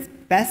paper, it's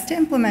best to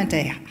implement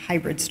a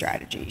hybrid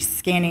strategy,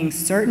 scanning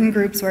certain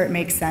groups where it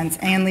makes sense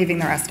and leaving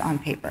the rest on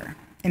paper.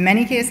 In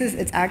many cases,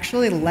 it's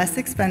actually less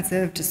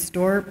expensive to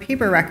store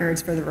paper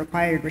records for the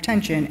required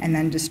retention and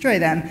then destroy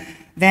them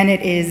than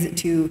it is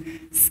to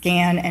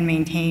scan and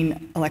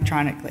maintain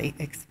electronically,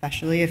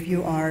 especially if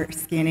you are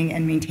scanning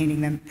and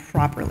maintaining them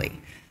properly.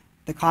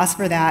 The cost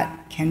for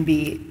that can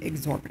be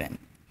exorbitant.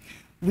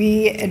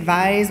 We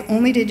advise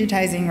only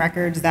digitizing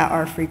records that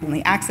are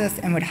frequently accessed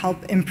and would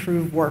help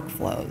improve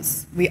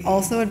workflows. We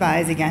also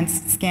advise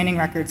against scanning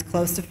records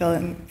close to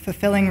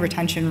fulfilling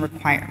retention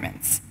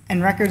requirements,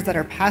 and records that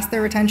are past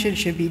their retention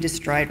should be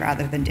destroyed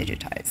rather than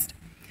digitized.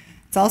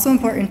 It's also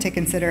important to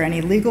consider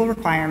any legal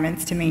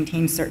requirements to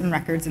maintain certain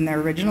records in their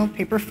original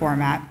paper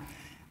format,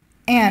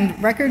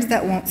 and records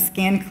that won't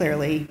scan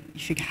clearly, you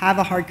should have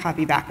a hard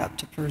copy backup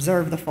to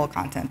preserve the full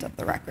content of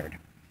the record.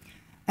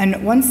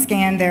 And once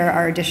scanned, there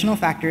are additional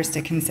factors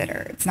to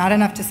consider. It's not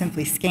enough to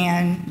simply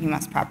scan. You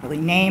must properly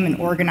name and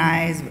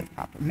organize with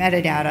proper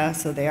metadata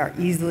so they are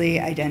easily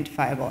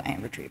identifiable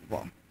and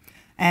retrievable.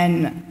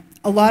 And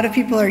a lot of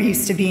people are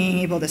used to being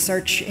able to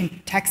search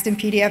in text and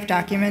PDF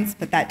documents,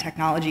 but that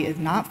technology is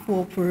not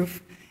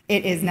foolproof.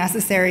 It is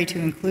necessary to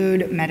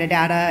include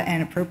metadata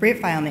and appropriate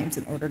file names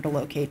in order to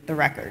locate the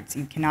records.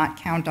 You cannot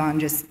count on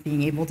just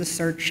being able to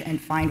search and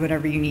find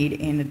whatever you need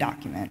in a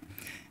document.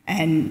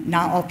 And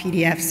not all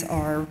PDFs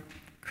are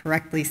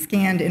correctly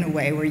scanned in a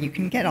way where you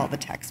can get all the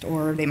text,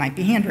 or they might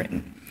be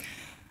handwritten.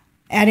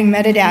 Adding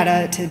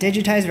metadata to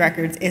digitized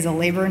records is a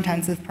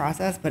labor-intensive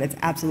process, but it's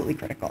absolutely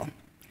critical.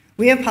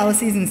 We have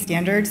policies and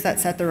standards that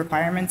set the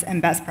requirements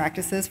and best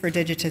practices for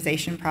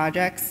digitization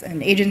projects,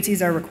 and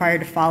agencies are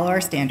required to follow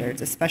our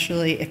standards,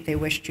 especially if they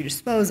wish to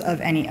dispose of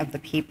any of the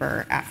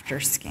paper after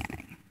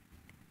scanning.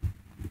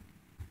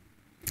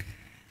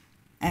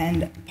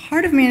 And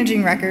part of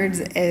managing records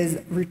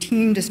is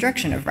routine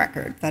destruction of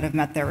records that have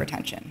met their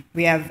retention.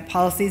 We have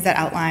policies that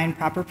outline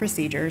proper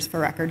procedures for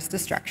records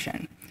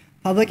destruction.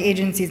 Public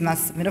agencies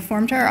must submit a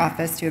form to our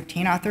office to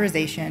obtain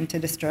authorization to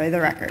destroy the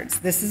records.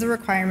 This is a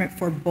requirement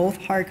for both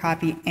hard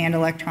copy and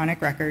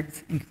electronic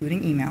records,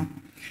 including email.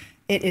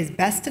 It is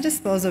best to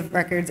dispose of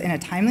records in a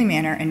timely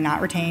manner and not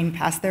retain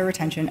past their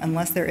retention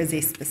unless there is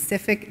a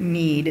specific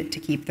need to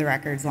keep the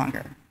records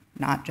longer,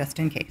 not just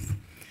in case.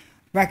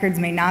 Records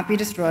may not be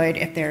destroyed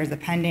if there is a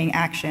pending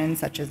action,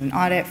 such as an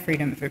audit,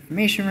 freedom of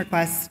information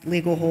request,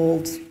 legal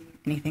hold,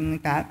 anything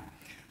like that.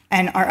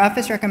 And our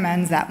office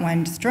recommends that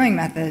when destroying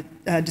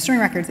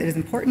records, it is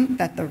important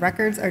that the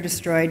records are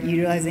destroyed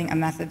utilizing a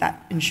method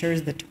that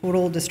ensures the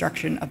total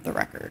destruction of the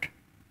record.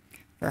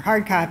 For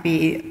hard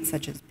copy,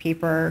 such as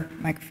paper,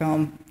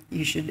 microfilm,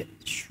 you should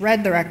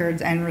shred the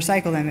records and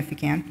recycle them if you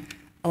can.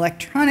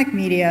 Electronic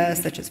media,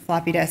 such as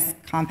floppy disks,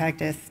 compact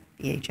disks,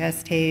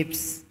 VHS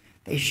tapes,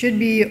 They should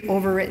be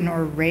overwritten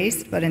or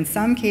erased, but in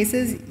some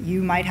cases,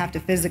 you might have to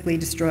physically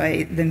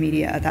destroy the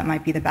media. That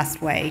might be the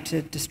best way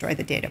to destroy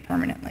the data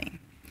permanently.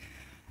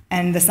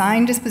 And the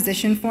signed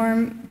disposition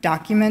form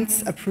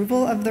documents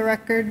approval of the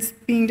records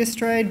being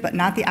destroyed, but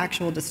not the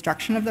actual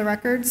destruction of the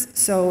records.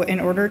 So in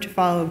order to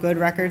follow good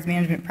records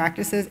management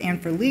practices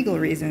and for legal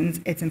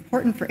reasons, it's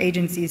important for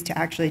agencies to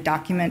actually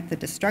document the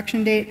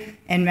destruction date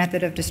and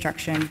method of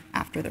destruction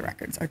after the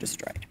records are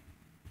destroyed.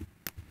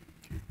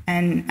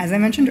 And as I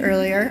mentioned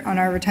earlier, on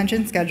our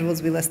retention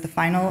schedules, we list the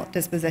final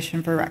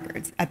disposition for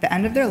records. At the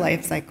end of their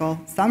life cycle,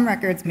 some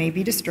records may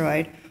be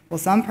destroyed, while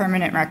some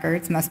permanent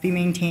records must be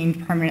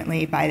maintained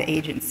permanently by the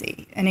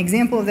agency. An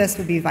example of this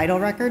would be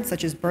vital records,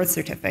 such as birth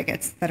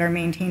certificates, that are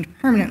maintained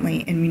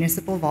permanently in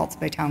municipal vaults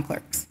by town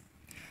clerks.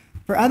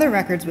 For other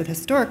records with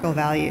historical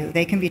value,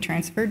 they can be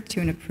transferred to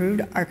an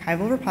approved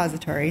archival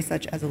repository,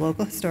 such as a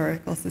local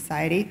historical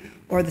society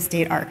or the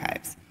state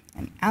archives.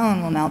 And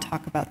Alan will now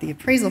talk about the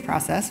appraisal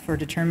process for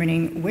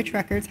determining which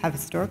records have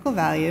historical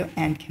value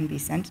and can be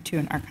sent to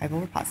an archival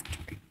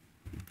repository.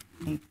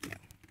 Thank you.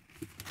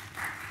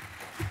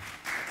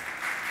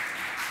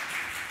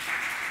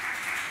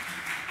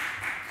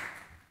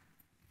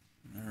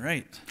 All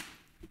right.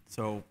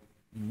 So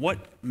what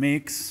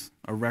makes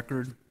a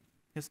record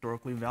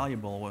historically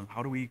valuable, and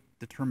how do we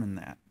determine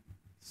that?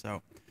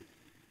 So,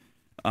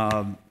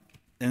 and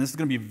this is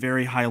going to be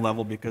very high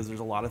level because there's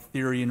a lot of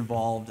theory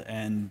involved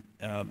and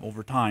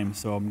over time,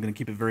 so I'm going to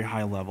keep it very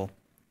high level.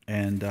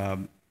 And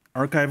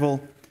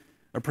archival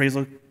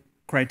appraisal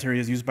criteria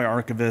is used by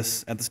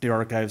archivists at the state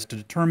archives to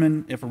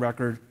determine if a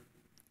record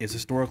is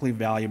historically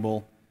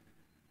valuable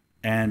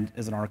and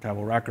is an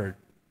archival record.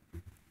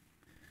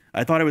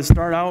 I thought I would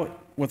start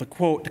out with a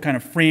quote to kind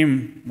of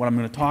frame what I'm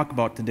going to talk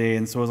about today.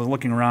 And so as I was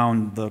looking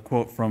around, the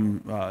quote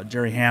from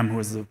Jerry Ham, who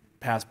was the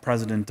past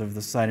president of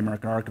the Society of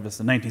American Archivists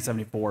in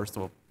 1974,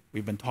 so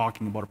we've been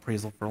talking about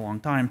appraisal for a long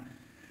time.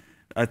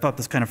 I thought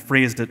this kind of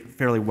phrased it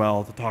fairly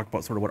well to talk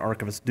about sort of what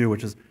archivists do,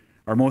 which is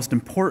our most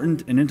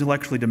important and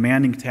intellectually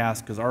demanding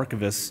task as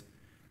archivists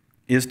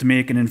is to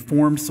make an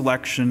informed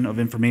selection of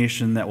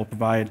information that will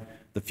provide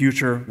the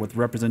future with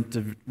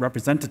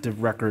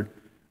representative record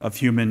of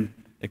human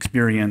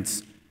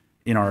experience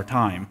in our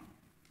time.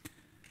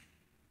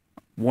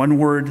 One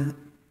word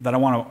that I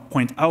want to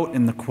point out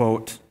in the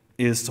quote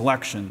is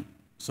selection.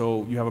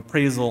 So you have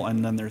appraisal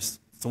and then there's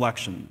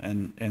selection,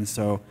 and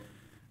so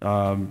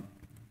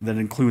that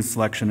includes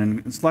selection.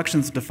 And selection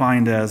is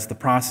defined as the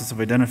process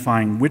of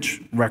identifying which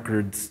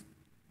records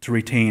to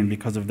retain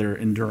because of their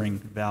enduring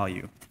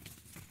value.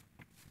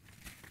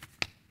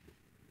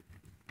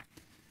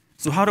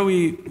 So how do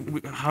we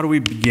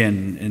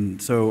begin?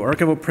 And so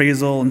archival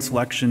appraisal and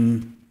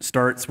selection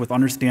starts with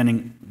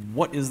understanding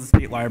what is the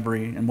state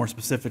library, and more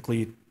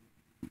specifically,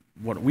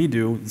 what we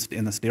do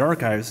in the state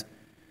archives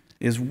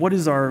is what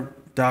is our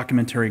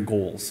documentary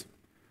goals?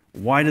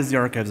 Why does the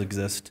archives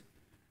exist?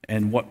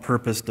 And what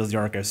purpose does the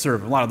archive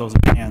serve? A lot of those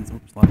have been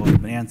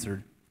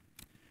answered.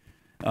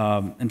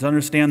 And to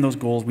understand those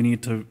goals, we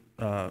need to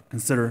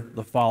consider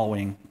the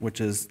following,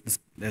 which is,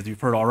 as you've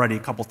heard already a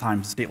couple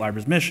times, the State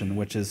Library's mission,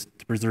 which is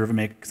to preserve and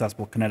make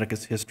accessible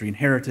Connecticut's history and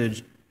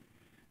heritage,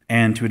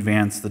 and to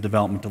advance the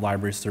development of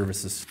library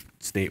services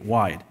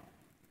statewide.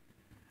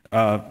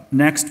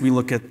 Next, we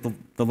look at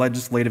the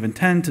legislative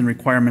intent and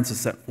requirements as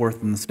set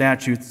forth in the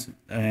statutes.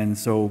 And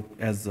so,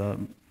 as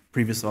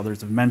previous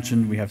others have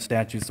mentioned, we have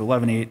statutes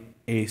 11.8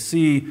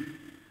 AC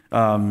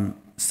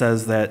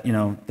says that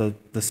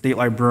the state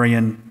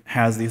librarian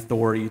has the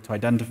authority to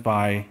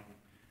identify,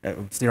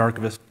 state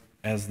archivist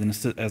as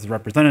the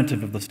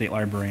representative of the state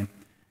librarian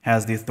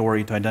has the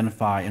authority to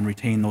identify and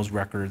retain those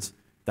records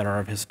that are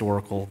of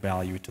historical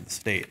value to the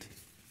state.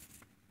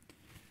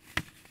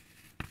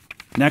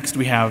 Next,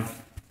 we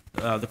have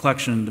the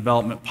collection and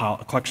development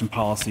collection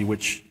policy,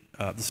 which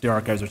the state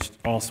archives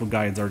also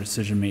guides our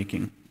decision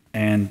making.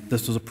 And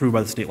this was approved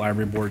by the State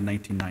Library Board in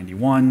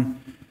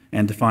 1991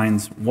 and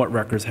defines what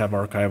records have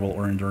archival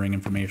or enduring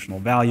informational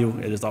value.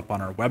 It is up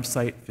on our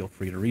website. Feel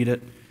free to read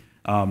it.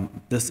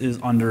 This is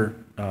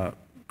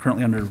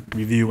currently under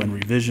review and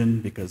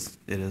revision because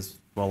it is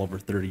well over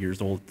 30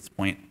 years old at this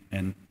point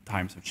and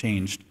times have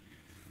changed.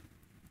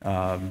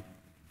 And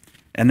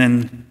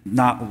then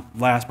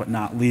last but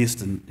not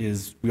least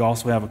is we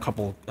also have a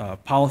couple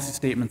policy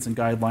statements and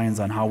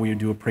guidelines on how we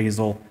do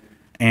appraisal,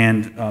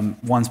 and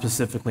one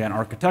specifically on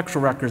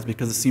architectural records,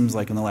 because it seems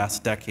like in the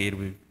last decade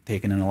we've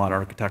taken in a lot of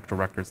architectural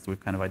records, so we've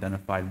kind of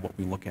identified what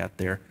we look at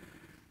there.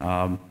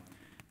 The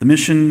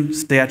mission,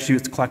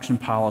 statutes, collection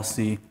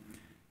policy,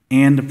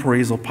 and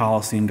appraisal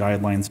policy and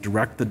guidelines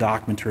direct the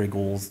documentary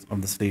goals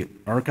of the state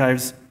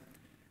archives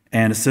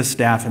and assist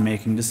staff in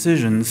making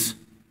decisions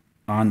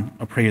on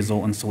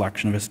appraisal and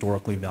selection of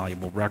historically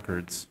valuable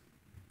records.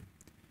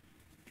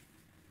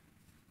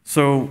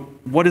 So,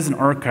 what is an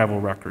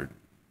archival record?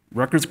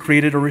 Records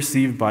created or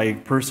received by a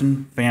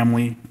person,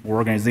 family, or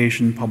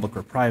organization, public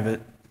or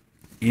private,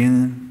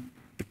 in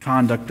the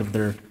conduct of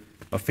their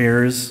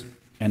affairs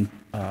and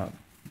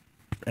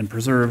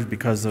preserved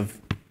because of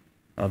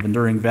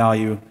enduring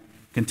value,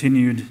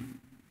 continued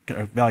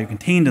value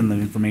contained in the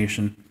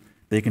information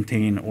they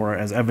contain, or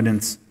as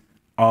evidence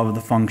of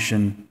the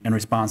function and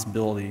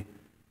responsibility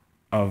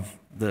of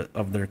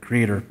their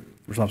creator,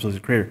 responsibility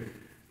of the creator.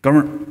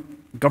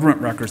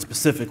 Government records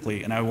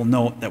specifically, and I will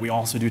note that we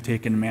also do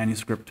take in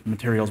manuscript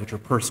materials, which are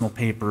personal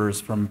papers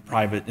from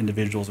private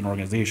individuals and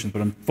organizations,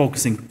 but I'm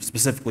focusing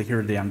specifically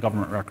here today on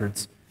government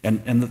records,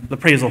 and the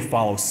appraisal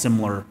follows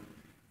similar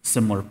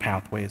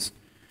pathways.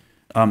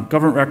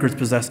 Government records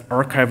possess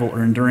archival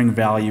or enduring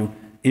value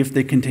if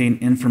they contain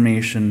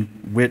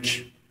information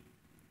which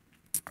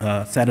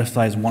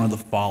satisfies one of the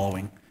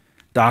following: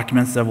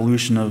 documents the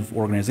evolution of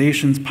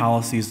organizations,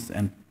 policies,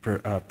 and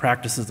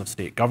practices of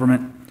state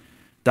government;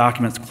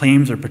 documents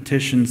claims or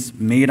petitions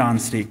made on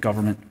state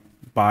government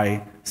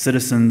by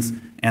citizens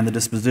and the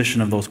disposition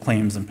of those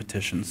claims and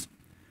petitions;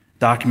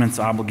 documents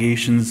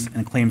obligations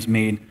and claims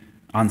made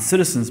on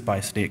citizens by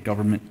state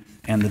government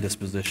and the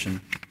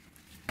disposition;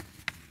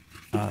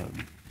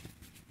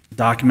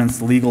 documents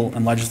the legal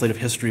and legislative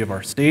history of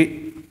our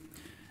state;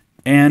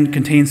 and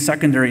contains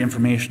secondary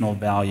informational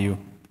value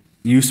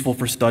useful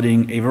for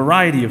studying a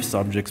variety of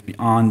subjects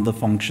beyond the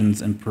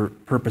functions and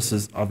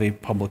purposes of a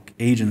public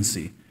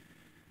agency,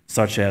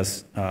 such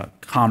as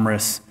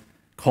commerce,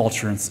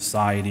 culture and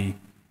society,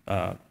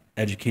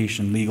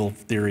 education, legal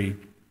theory,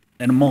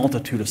 and a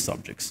multitude of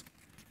subjects.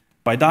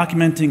 By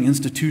documenting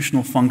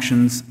institutional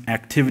functions,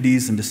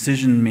 activities, and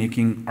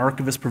decision-making,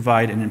 archivists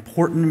provide an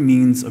important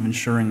means of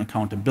ensuring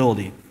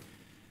accountability.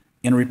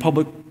 In a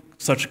republic,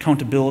 such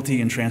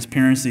accountability and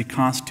transparency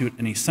constitute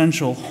an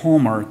essential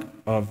hallmark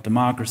of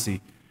democracy.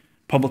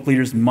 Public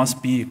leaders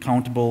must be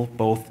accountable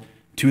both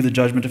to the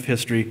judgment of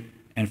history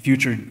and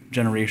future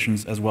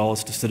generations, as well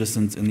as to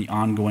citizens in the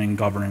ongoing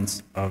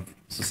governance of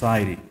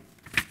society.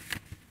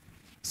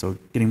 So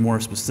getting more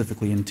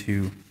specifically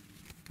into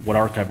what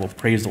archival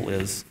appraisal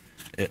is.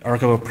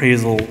 Archival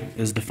appraisal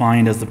is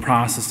defined as the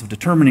process of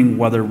determining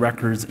whether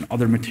records and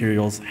other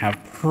materials have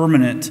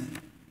permanent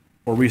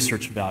or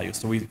research value.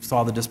 So we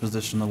saw the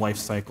disposition, the life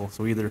cycle.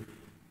 So either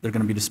they're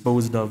going to be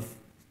disposed of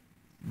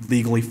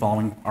legally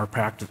following our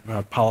practice,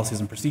 policies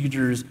and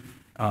procedures.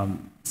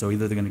 So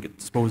either they're going to get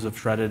disposed of,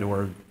 shredded,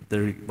 or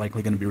they're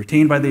likely going to be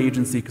retained by the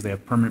agency because they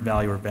have permanent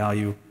value or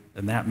value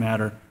in that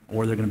matter,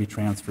 or they're going to be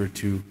transferred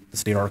to the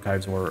state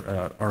archives or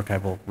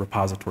archival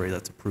repository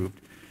that's approved.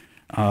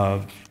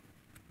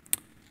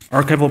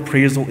 Archival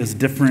appraisal is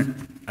different.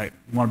 I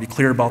want to be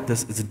clear about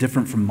this. It's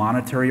different from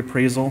monetary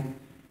appraisal,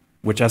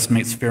 which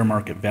estimates fair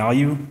market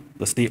value.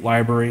 The state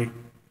library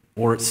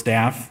or its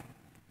staff,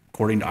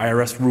 according to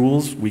IRS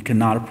rules, we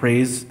cannot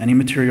appraise any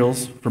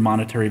materials for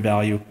monetary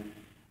value,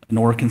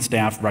 nor can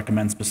staff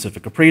recommend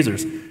specific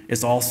appraisers.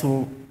 It's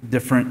also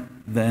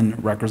different than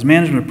records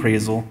management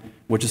appraisal,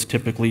 which is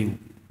typically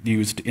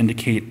used to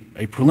indicate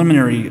a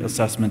preliminary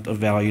assessment of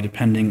value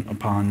depending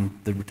upon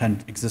the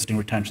existing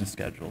retention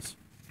schedules.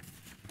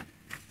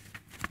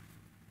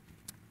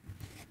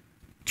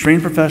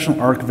 Trained professional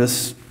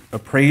archivists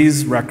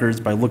appraise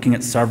records by looking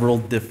at several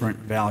different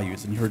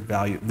values, and you heard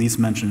at least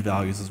mentioned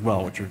values as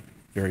well, which are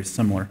very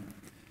similar,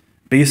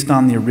 based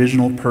on the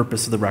original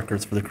purpose of the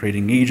records for the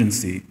creating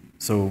agency.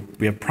 So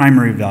we have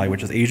primary value,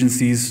 which is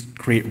agencies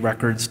create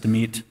records to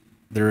meet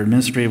their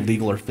administrative,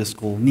 legal, or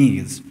fiscal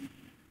needs.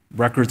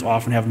 Records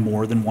often have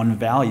more than one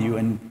value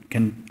and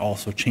can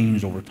also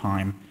change over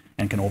time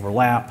and can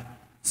overlap,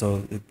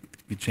 so it can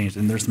be changed.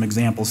 And there's some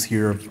examples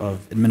here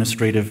of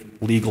administrative,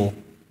 legal,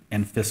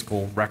 and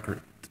fiscal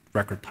record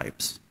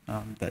types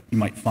that you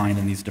might find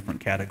in these different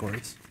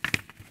categories.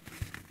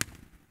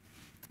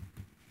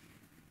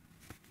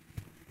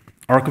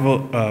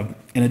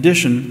 In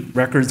addition,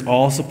 records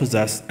also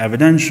possess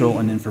evidential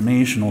and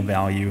informational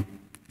value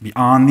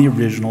beyond the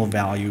original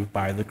value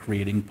by the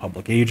creating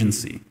public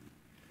agency.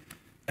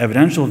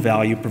 Evidential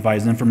value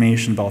provides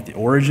information about the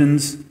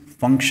origins,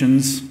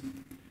 functions,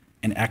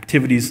 and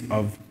activities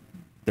of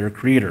their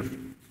creator.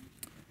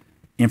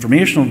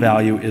 Informational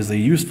value is a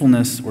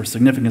usefulness or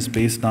significance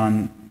based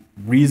on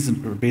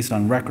reason or based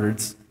on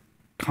records,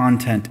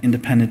 content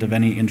independent of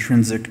any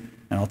intrinsic,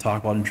 and I'll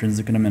talk about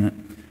intrinsic in a minute,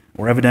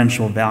 or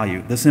evidential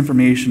value. This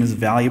information is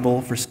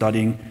valuable for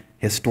studying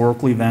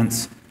historical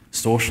events,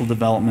 social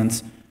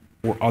developments,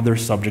 or other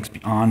subjects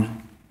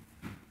beyond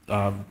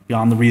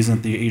the reason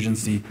that the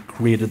agency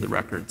created the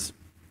records.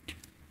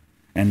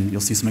 And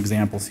you'll see some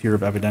examples here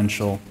of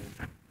evidential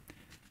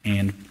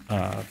and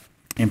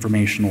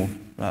informational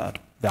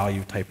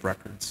value type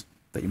records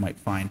that you might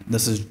find.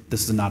 This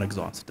is not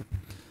exhaustive.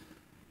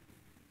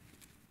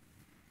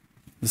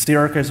 The state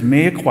archives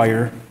may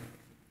acquire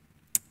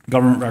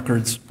government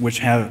records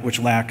which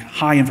lack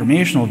high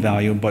informational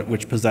value but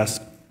which possess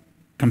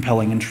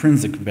compelling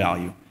intrinsic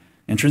value.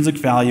 Intrinsic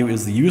value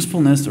is the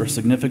usefulness or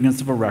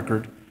significance of a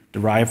record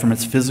derived from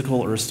its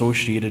physical or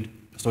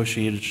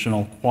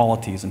associational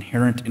qualities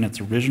inherent in its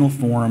original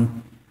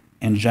form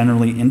and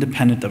generally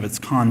independent of its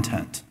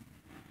content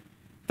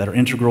that are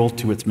integral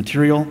to its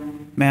material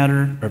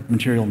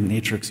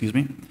nature,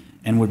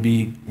 and would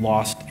be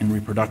lost in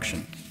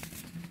reproduction.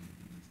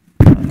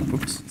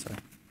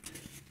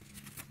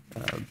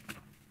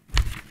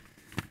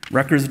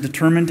 Records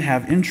determined to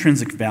have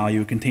intrinsic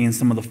value contain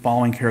some of the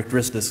following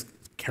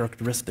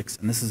characteristics,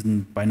 and this is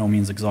by no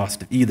means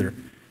exhaustive either.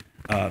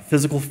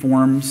 Physical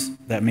forms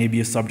that may be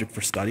a subject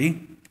for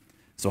study.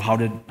 So how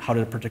did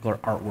a particular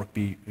artwork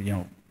be,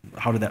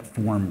 how did that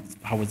form,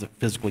 how was it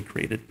physically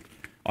created?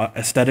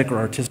 Aesthetic or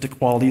artistic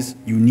qualities,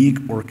 unique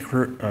or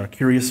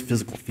curious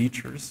physical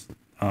features.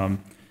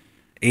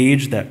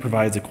 Age that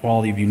provides a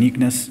quality of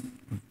uniqueness,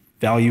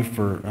 value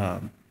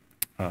for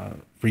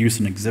use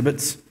in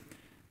exhibits,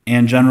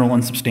 and general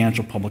and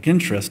substantial public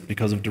interest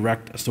because of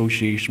direct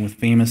association with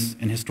famous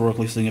and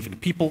historically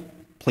significant people,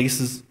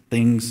 places,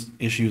 things,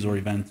 issues, or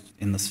events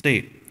in the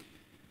state.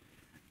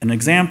 An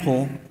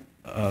example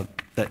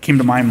that came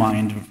to my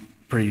mind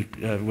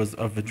was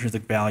of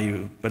intrinsic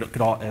value, but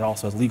it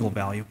also has legal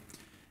value,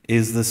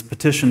 is this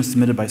petition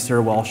submitted by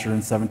Sarah Welcher in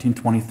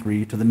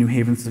 1723 to the New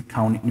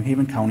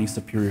Haven County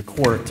Superior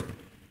Court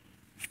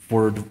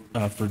for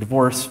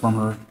divorce from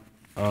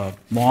her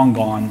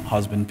long-gone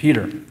husband,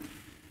 Peter.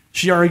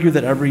 She argued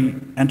that every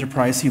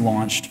enterprise he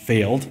launched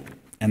failed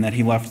and that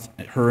he left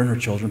her and her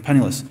children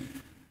penniless.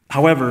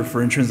 However,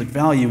 for intrinsic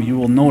value, you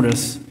will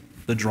notice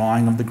the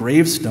drawing of the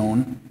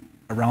gravestone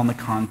around the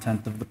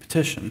content of the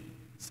petition.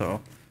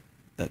 So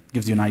that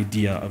gives you an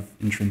idea of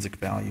intrinsic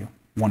value,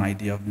 one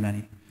idea of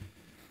many.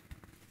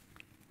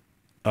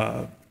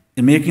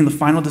 In making the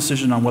final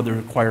decision on whether to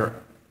acquire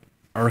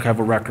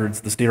archival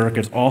records, the State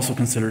Archives also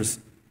considers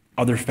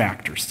other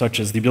factors,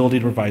 such as the ability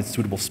to provide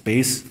suitable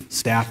space,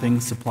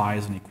 staffing,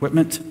 supplies, and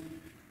equipment,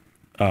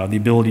 the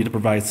ability to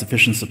provide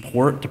sufficient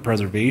support to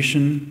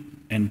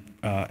preservation and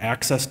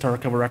access to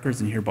archival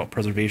records, and hear about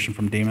preservation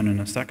from Damon in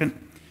a second,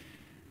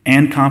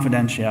 and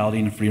confidentiality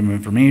and freedom of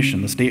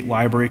information. The State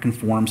Library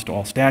conforms to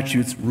all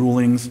statutes,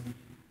 rulings,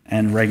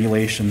 and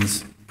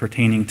regulations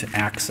pertaining to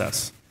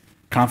access.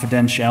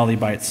 Confidentiality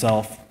by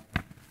itself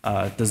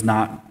does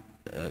not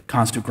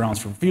constitute grounds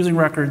for refusing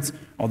records,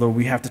 although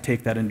we have to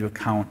take that into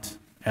account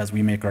as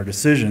we make our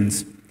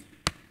decisions.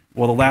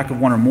 While the lack of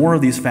one or more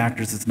of these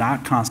factors does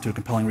not constitute a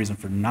compelling reason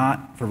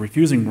for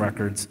refusing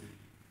records,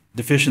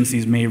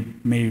 deficiencies may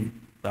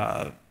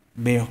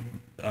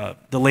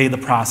delay the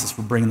process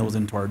for bringing those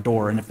into our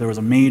door. And if there was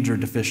a major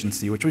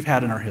deficiency, which we've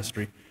had in our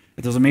history,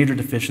 if there's a major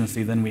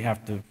deficiency, then we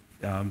have to,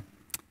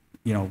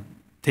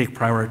 take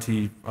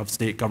priority of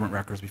state government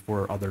records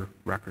before other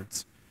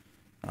records.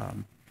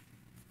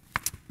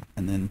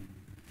 And then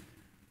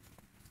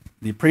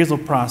the appraisal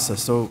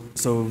process.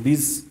 So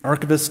these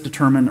archivists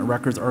determine a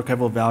record's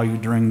archival value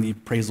during the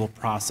appraisal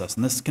process.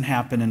 And this can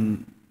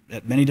happen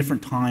at many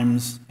different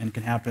times and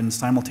can happen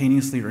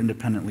simultaneously or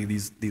independently,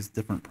 these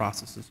different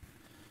processes.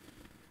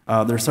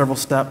 There are several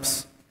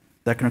steps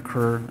that can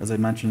occur, as I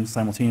mentioned,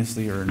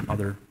 simultaneously or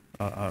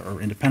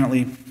or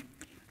independently.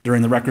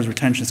 During the records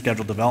retention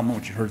schedule development,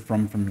 which you heard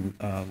from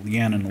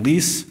Leanne and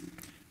Elise,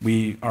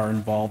 we are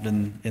involved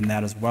in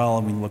that as well,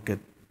 and we look at,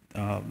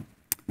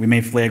 we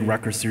may flag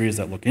record series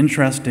that look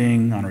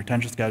interesting on a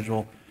retention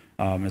schedule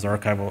as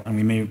archival, and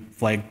we may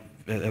flag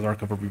as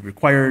archival be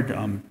required,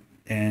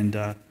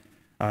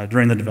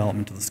 during the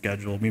development of the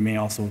schedule. We may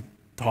also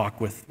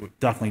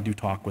definitely do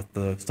talk with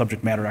the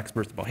subject matter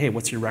experts about, hey,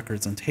 what's your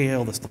records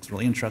entail? This looks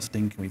really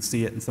interesting, can we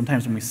see it? And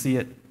sometimes when we see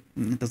it,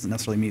 it doesn't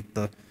necessarily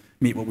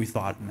meet what we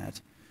thought it meant.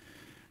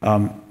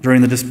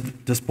 During the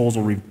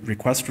disposal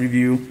request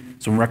review,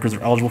 so when records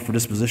are eligible for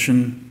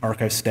disposition,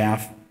 archive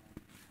staff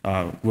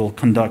will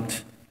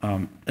conduct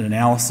an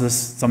analysis.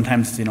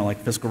 Sometimes, like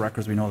fiscal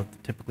records, we know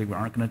that typically we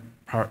aren't going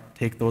to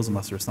take those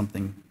unless there's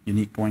something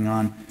unique going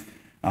on.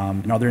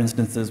 In other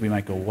instances, we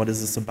might go, what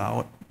is this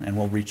about? And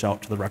we'll reach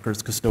out to the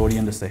records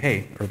custodian to say,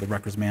 hey, or the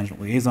records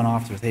management liaison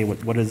officer, hey,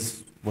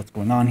 what's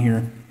going on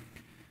here?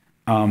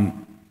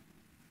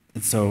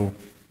 And so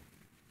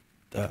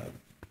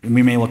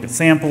we may look at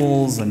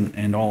samples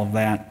and all of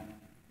that.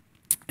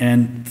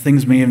 And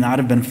things may not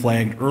have been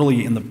flagged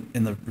early in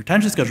the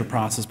retention schedule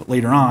process, but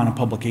later on, a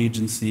public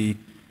agency,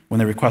 when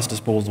they request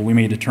disposal, we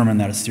may determine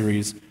that a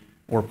series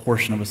or a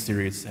portion of a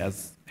series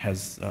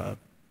has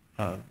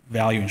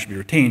value and should be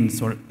retained.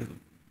 So,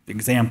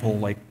 example,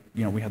 like,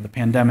 we had the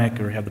pandemic,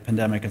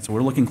 and so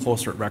we're looking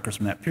closer at records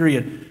from that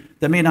period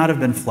that may not have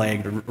been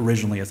flagged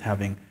originally as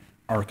having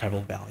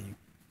archival value.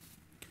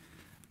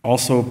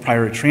 Also,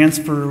 prior to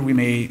transfer, we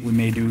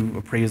may do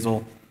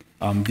appraisal,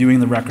 viewing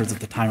the records at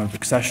the time of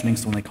accessioning,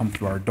 so when they come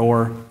through our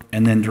door,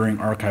 and then during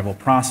archival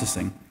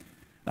processing,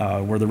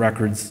 where the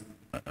records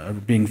are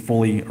being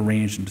fully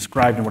arranged and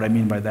described. And what I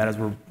mean by that is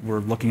we're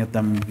looking at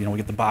them, we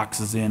get the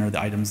boxes in or the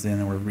items in,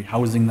 and we're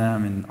rehousing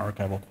them in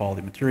archival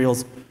quality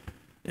materials.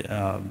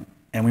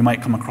 And we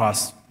might come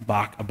across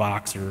a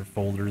box or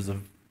folders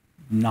of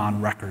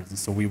non-records, and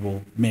so we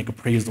will make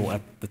appraisal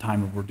at the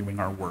time of we're doing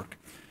our work.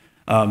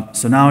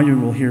 So now you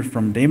will hear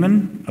from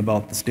Damon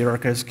about the State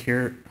Archives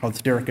how the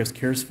State Archives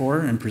cares for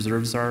and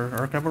preserves our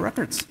archival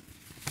records.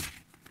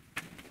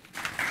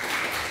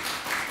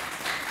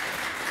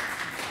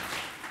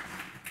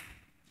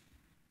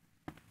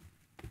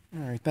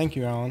 All right, thank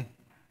you, Alan.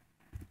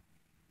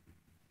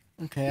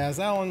 Okay, as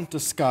Alan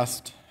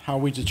discussed how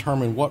we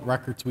determine what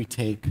records we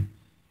take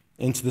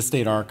into the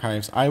state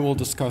archives, I will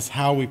discuss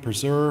how we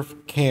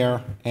preserve,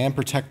 care, and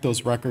protect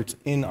those records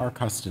in our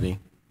custody.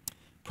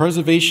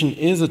 Preservation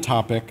is a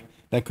topic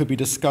that could be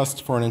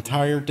discussed for an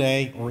entire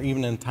day or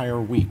even an entire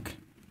week.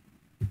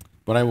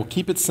 But I will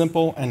keep it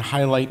simple and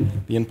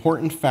highlight the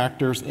important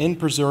factors in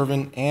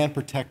preserving and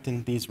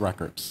protecting these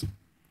records.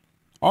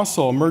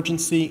 Also,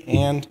 emergency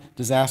and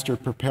disaster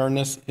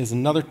preparedness is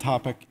another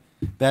topic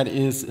that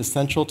is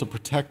essential to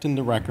protecting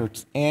the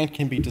records and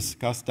can be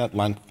discussed at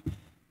length,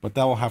 but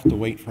that will have to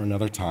wait for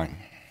another time.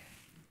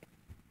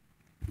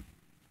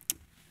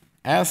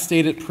 As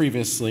stated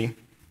previously,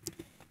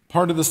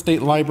 part of the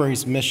State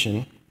Library's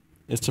mission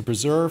is to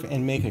preserve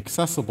and make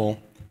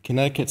accessible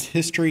Connecticut's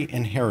history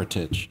and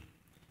heritage.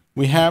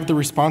 We have the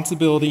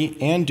responsibility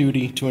and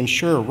duty to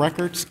ensure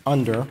records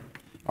under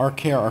our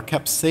care are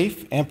kept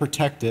safe and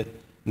protected,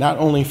 not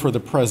only for the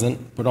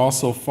present, but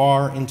also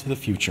far into the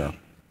future.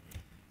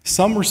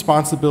 Some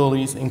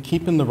responsibilities in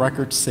keeping the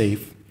records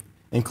safe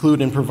include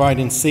in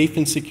providing safe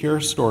and secure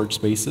storage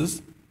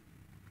spaces.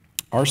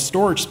 Our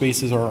storage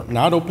spaces are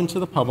not open to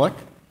the public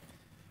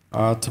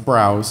to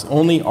browse.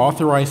 Only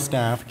authorized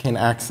staff can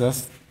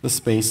access the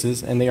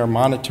spaces, and they are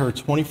monitored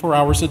 24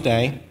 hours a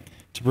day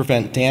to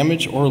prevent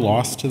damage or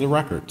loss to the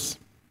records.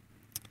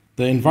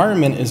 The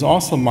environment is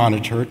also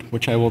monitored,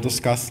 which I will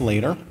discuss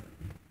later.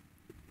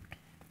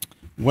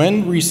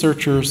 When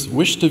researchers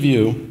wish to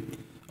view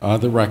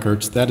the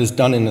records, that is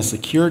done in a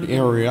secured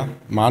area,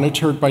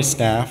 monitored by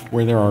staff,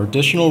 where there are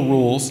additional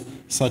rules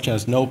such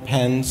as no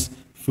pens,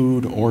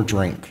 food, or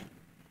drink.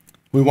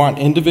 We want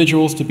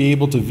individuals to be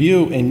able to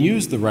view and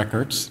use the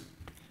records,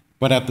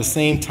 but at the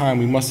same time,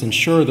 we must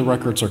ensure the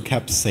records are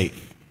kept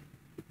safe.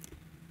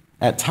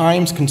 At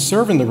times,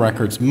 conserving the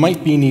records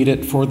might be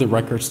needed for the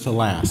records to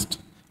last.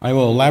 I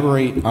will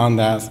elaborate on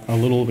that a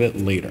little bit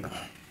later.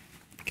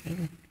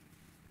 Okay.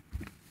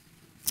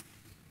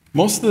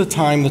 Most of the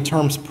time, the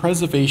terms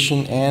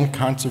preservation and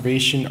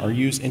conservation are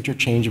used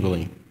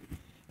interchangeably.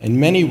 In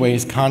many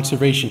ways,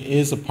 conservation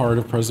is a part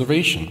of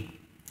preservation.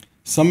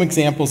 Some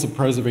examples of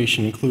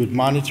preservation include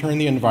monitoring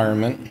the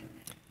environment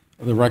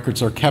the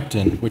records are kept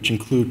in, which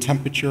include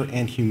temperature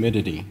and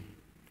humidity.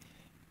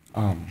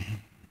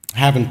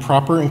 Having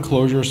proper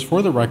enclosures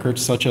for the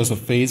records, such as a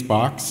phase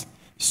box,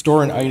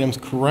 storing items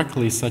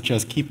correctly, such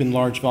as keeping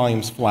large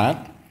volumes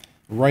flat,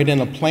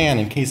 writing a plan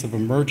in case of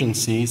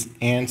emergencies,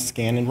 and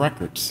scanning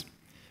records.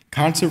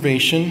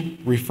 Conservation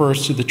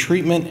refers to the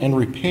treatment and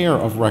repair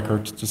of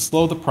records to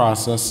slow the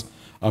process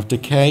of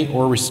decay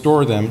or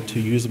restore them to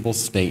usable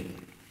state.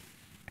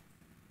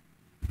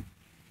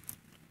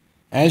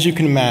 As you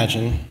can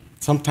imagine,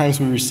 sometimes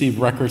we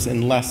receive records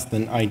in less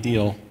than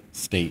ideal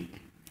state.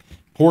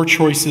 Poor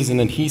choices in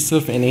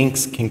adhesive and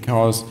inks can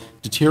cause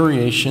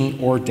deterioration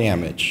or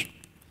damage.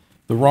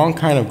 The wrong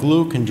kind of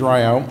glue can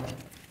dry out,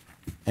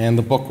 and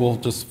the book will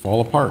just fall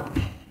apart.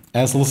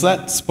 As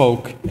Lizette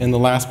spoke in the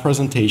last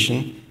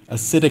presentation,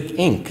 acidic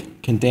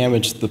ink can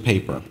damage the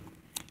paper.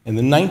 In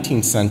the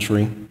 19th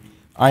century,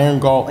 iron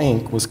gall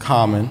ink was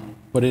common,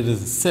 but it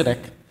is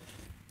acidic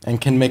and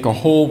can make a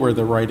hole where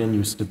the writing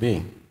used to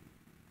be.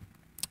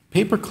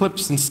 Paper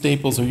clips and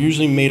staples are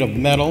usually made of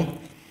metal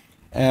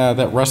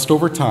that rust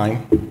over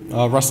time.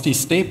 A rusty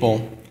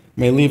staple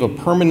may leave a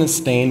permanent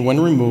stain when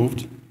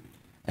removed,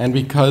 and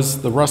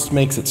because the rust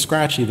makes it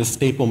scratchy, the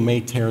staple may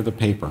tear the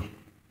paper.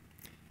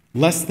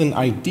 Less than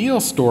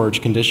ideal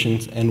storage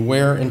conditions and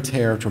wear and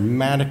tear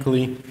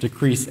dramatically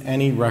decrease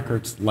any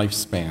record's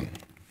lifespan.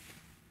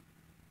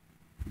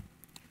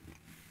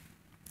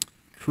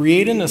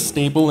 Creating a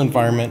stable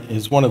environment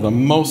is one of the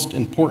most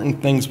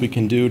important things we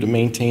can do to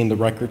maintain the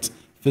record's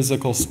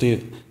physical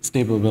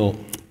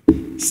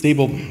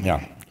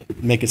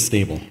make it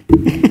stable.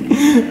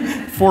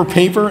 For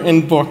paper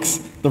and books,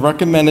 the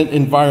recommended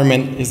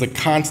environment is a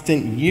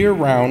constant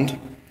year-round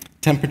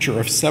temperature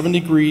of 7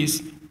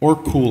 degrees or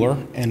cooler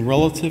and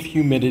relative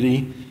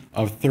humidity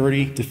of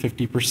 30 to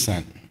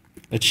 50%.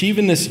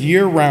 Achieving this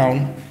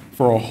year-round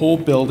for a whole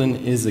building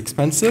is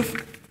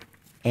expensive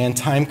and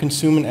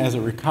time-consuming, as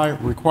it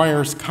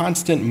requires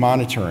constant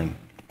monitoring.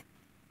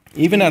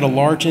 Even at a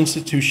large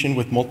institution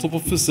with multiple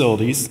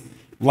facilities,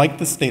 like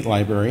the State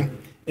Library,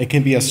 it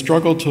can be a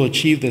struggle to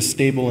achieve this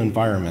stable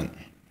environment.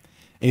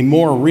 A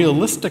more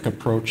realistic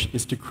approach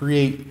is to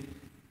create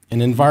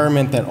an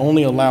environment that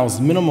only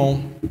allows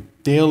minimal,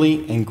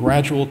 daily, and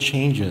gradual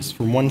changes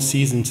from one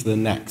season to the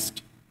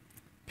next.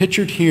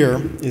 Pictured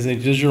here is a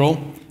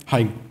digital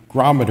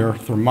hygrometer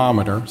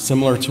thermometer,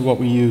 similar to what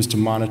we use to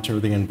monitor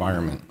the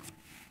environment.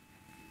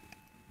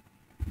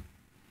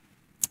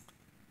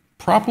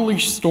 Properly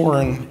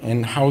storing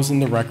and housing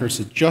the records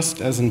is just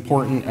as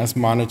important as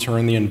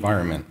monitoring the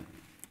environment.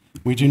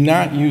 We do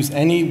not use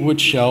any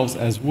wood shelves,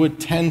 as wood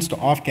tends to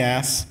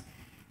off-gas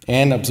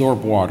and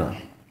absorb water.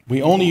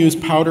 We only use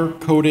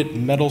powder-coated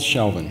metal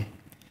shelving.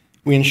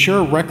 We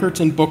ensure records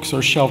and books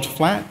are shelved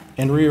flat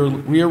and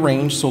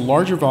rearranged so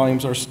larger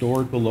volumes are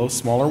stored below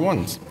smaller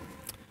ones.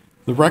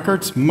 The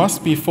records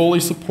must be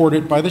fully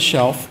supported by the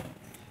shelf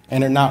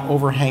and are not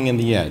overhanging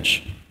the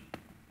edge.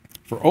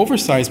 For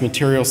oversized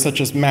materials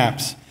such as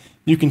maps,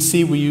 You can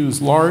see we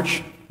use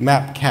large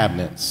map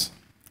cabinets.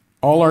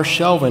 All our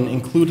shelving,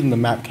 including the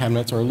map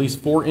cabinets, are at least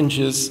 4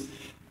 inches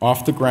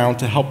off the ground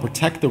to help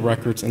protect the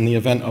records in the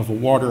event of a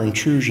water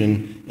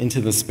intrusion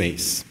into the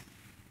space.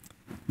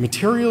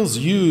 Materials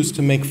used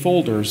to make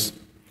folders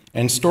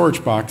and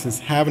storage boxes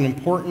have an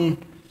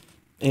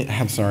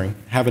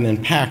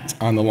impact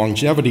on the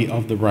longevity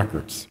of the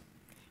records.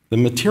 The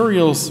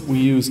materials we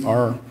use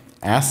are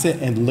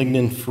acid and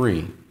lignin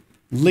free.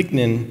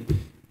 Lignin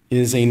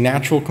is a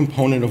natural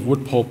component of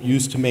wood pulp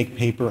used to make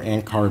paper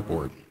and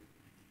cardboard.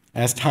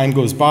 As time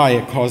goes by,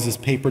 it causes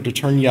paper to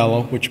turn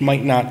yellow, which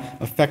might not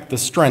affect the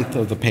strength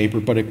of the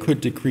paper, but it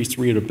could decrease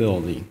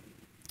readability.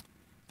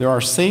 There are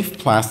safe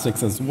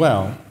plastics as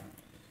well,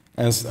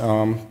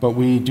 but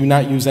we do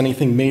not use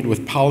anything made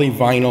with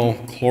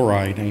polyvinyl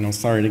chloride.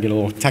 Sorry to get a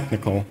little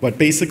technical, but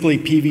basically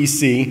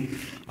PVC,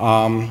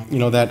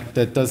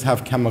 that does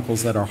have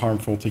chemicals that are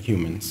harmful to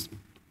humans.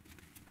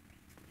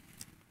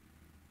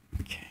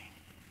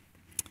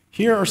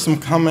 Here are some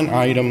common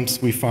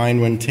items we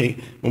find when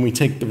we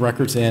take the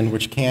records in,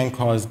 which can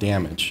cause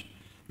damage.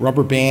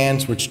 Rubber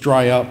bands, which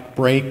dry up,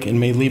 break, and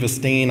may leave a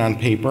stain on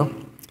paper.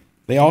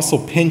 They also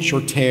pinch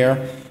or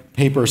tear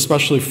paper,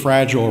 especially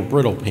fragile or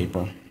brittle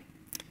paper.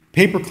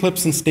 Paper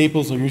clips and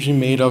staples are usually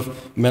made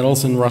of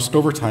metals and rust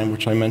over time,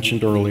 which I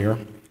mentioned earlier.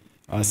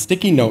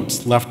 Sticky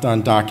notes left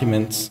on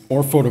documents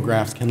or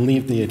photographs can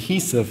leave the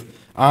adhesive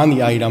on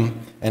the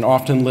item and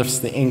often lifts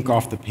the ink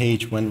off the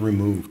page when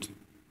removed.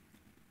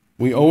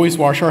 We always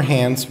wash our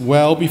hands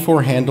well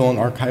before handling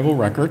archival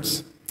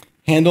records.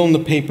 Handling the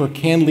paper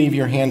can leave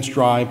your hands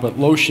dry, but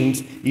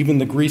lotions, even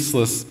the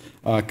greaseless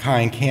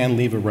kind, can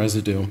leave a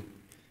residue.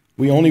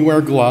 We only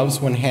wear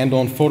gloves when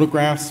handling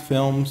photographs,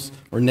 films,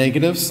 or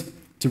negatives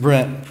to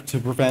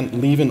prevent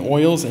leaving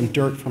oils and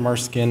dirt from our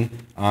skin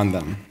on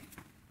them.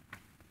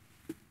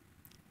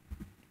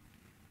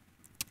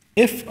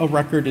 If a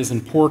record is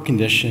in poor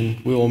condition,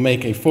 we will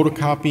make a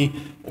photocopy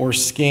or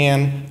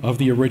scan of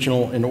the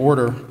original in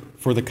order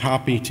for the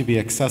copy to be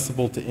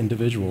accessible to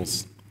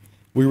individuals.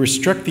 We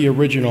restrict the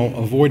original,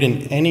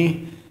 avoiding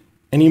any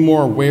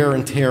more wear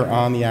and tear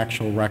on the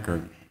actual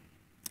record.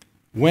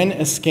 When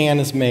a scan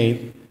is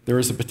made, there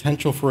is a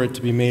potential for it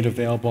to be made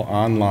available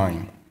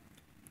online.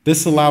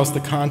 This allows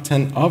the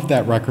content of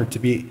that record to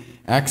be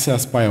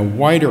accessed by a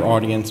wider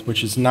audience,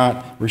 which is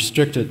not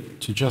restricted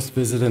to just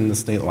visiting the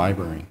state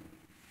library.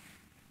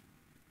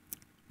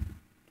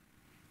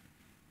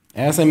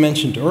 As I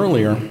mentioned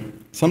earlier,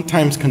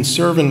 sometimes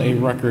conserving a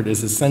record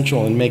is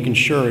essential in making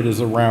sure it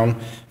is around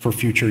for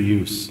future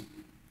use.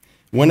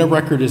 When a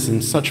record is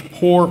in such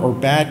poor or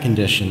bad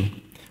condition,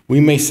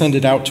 we may send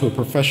it out to a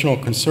professional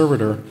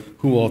conservator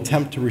who will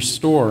attempt to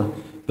restore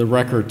the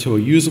record to a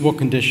usable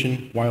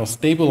condition while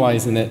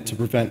stabilizing it to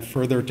prevent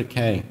further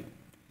decay.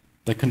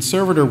 The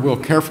conservator will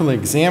carefully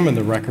examine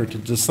the record to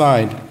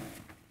decide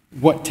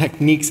what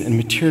techniques and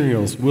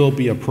materials will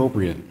be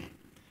appropriate.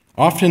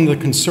 Often the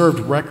conserved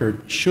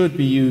record should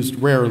be used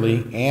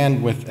rarely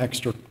and with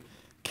extra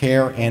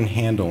care and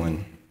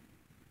handling.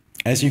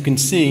 As you can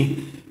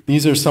see,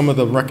 these are some of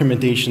the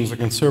recommendations a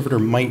conservator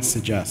might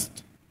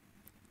suggest.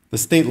 The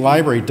state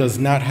library does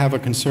not have a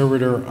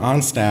conservator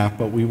on staff,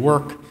 but we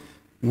work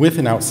with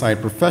an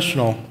outside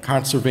professional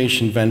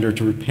conservation vendor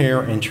to repair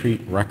and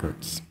treat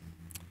records.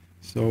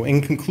 So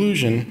in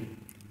conclusion,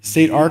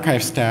 state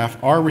archive staff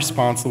are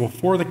responsible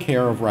for the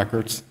care of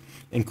records,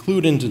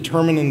 including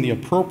determining the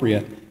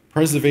appropriate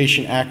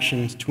preservation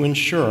actions to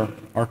ensure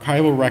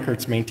archival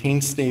records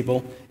maintain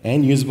stable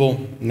and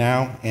usable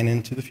now and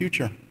into the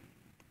future.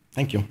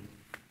 Thank you.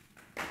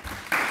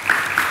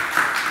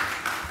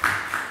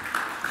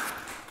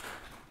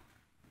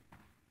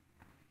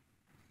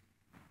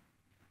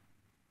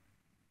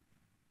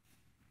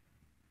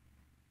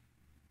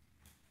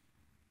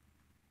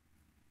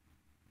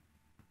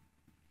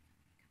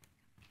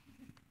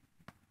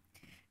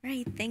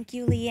 Right, thank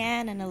you,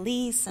 Leanne and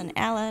Elise and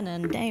Alan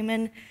and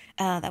Damon.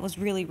 That was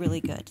really,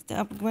 really good.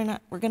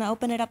 We're gonna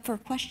open it up for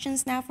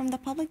questions now from the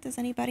public. Does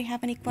anybody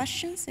have any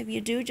questions? If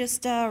you do,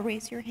 just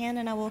raise your hand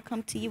and I will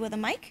come to you with a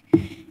mic.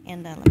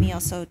 And let me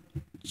also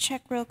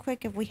check real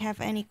quick if we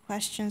have any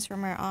questions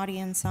from our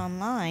audience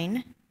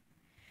online.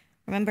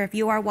 Remember, if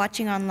you are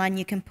watching online,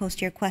 you can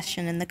post your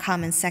question in the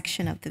comment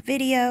section of the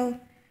video.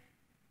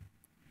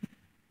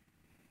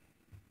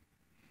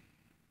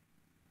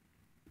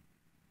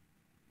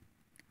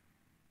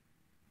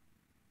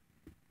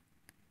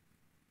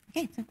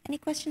 Okay, so any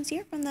questions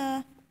here from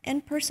the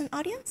in-person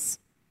audience?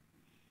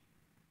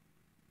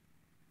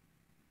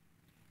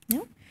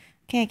 No?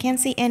 Okay, I can't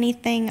see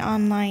anything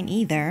online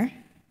either.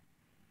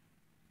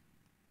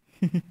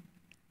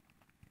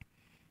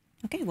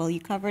 Okay, well, you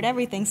covered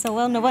everything so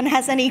well. No one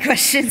has any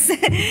questions.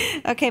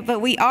 Okay,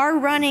 but we are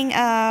running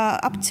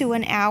up to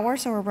an hour,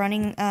 so we're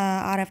running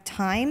out of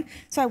time.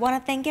 So I want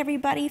to thank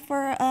everybody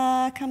for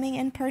coming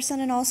in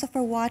person and also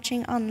for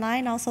watching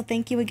online. Also,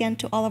 thank you again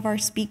to all of our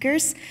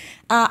speakers.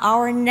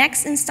 Our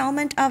next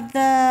installment of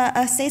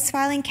the States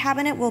Filing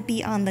Cabinet will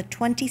be on the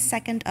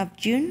 22nd of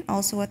June,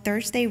 also a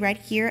Thursday, right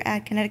here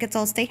at Connecticut's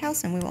Old State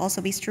House, and we will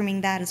also be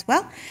streaming that as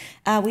well.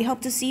 We hope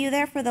to see you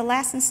there for the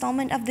last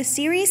installment of the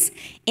series.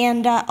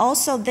 And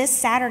also this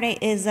Saturday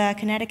is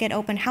Connecticut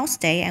Open House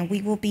Day, and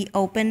we will be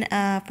open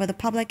for the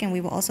public, and we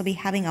will also be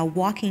having a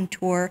walking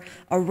tour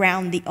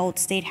around the Old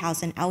State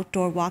House, an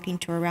outdoor walking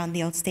tour around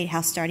the Old State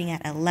House starting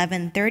at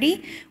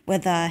 11:30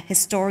 with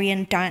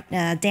historian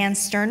Dan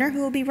Sterner,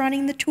 who will be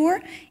running the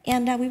tour.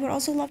 And we would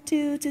also love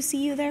to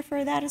see you there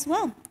for that as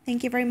well.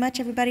 Thank you very much,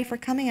 everybody, for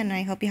coming, and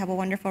I hope you have a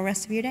wonderful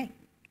rest of your day.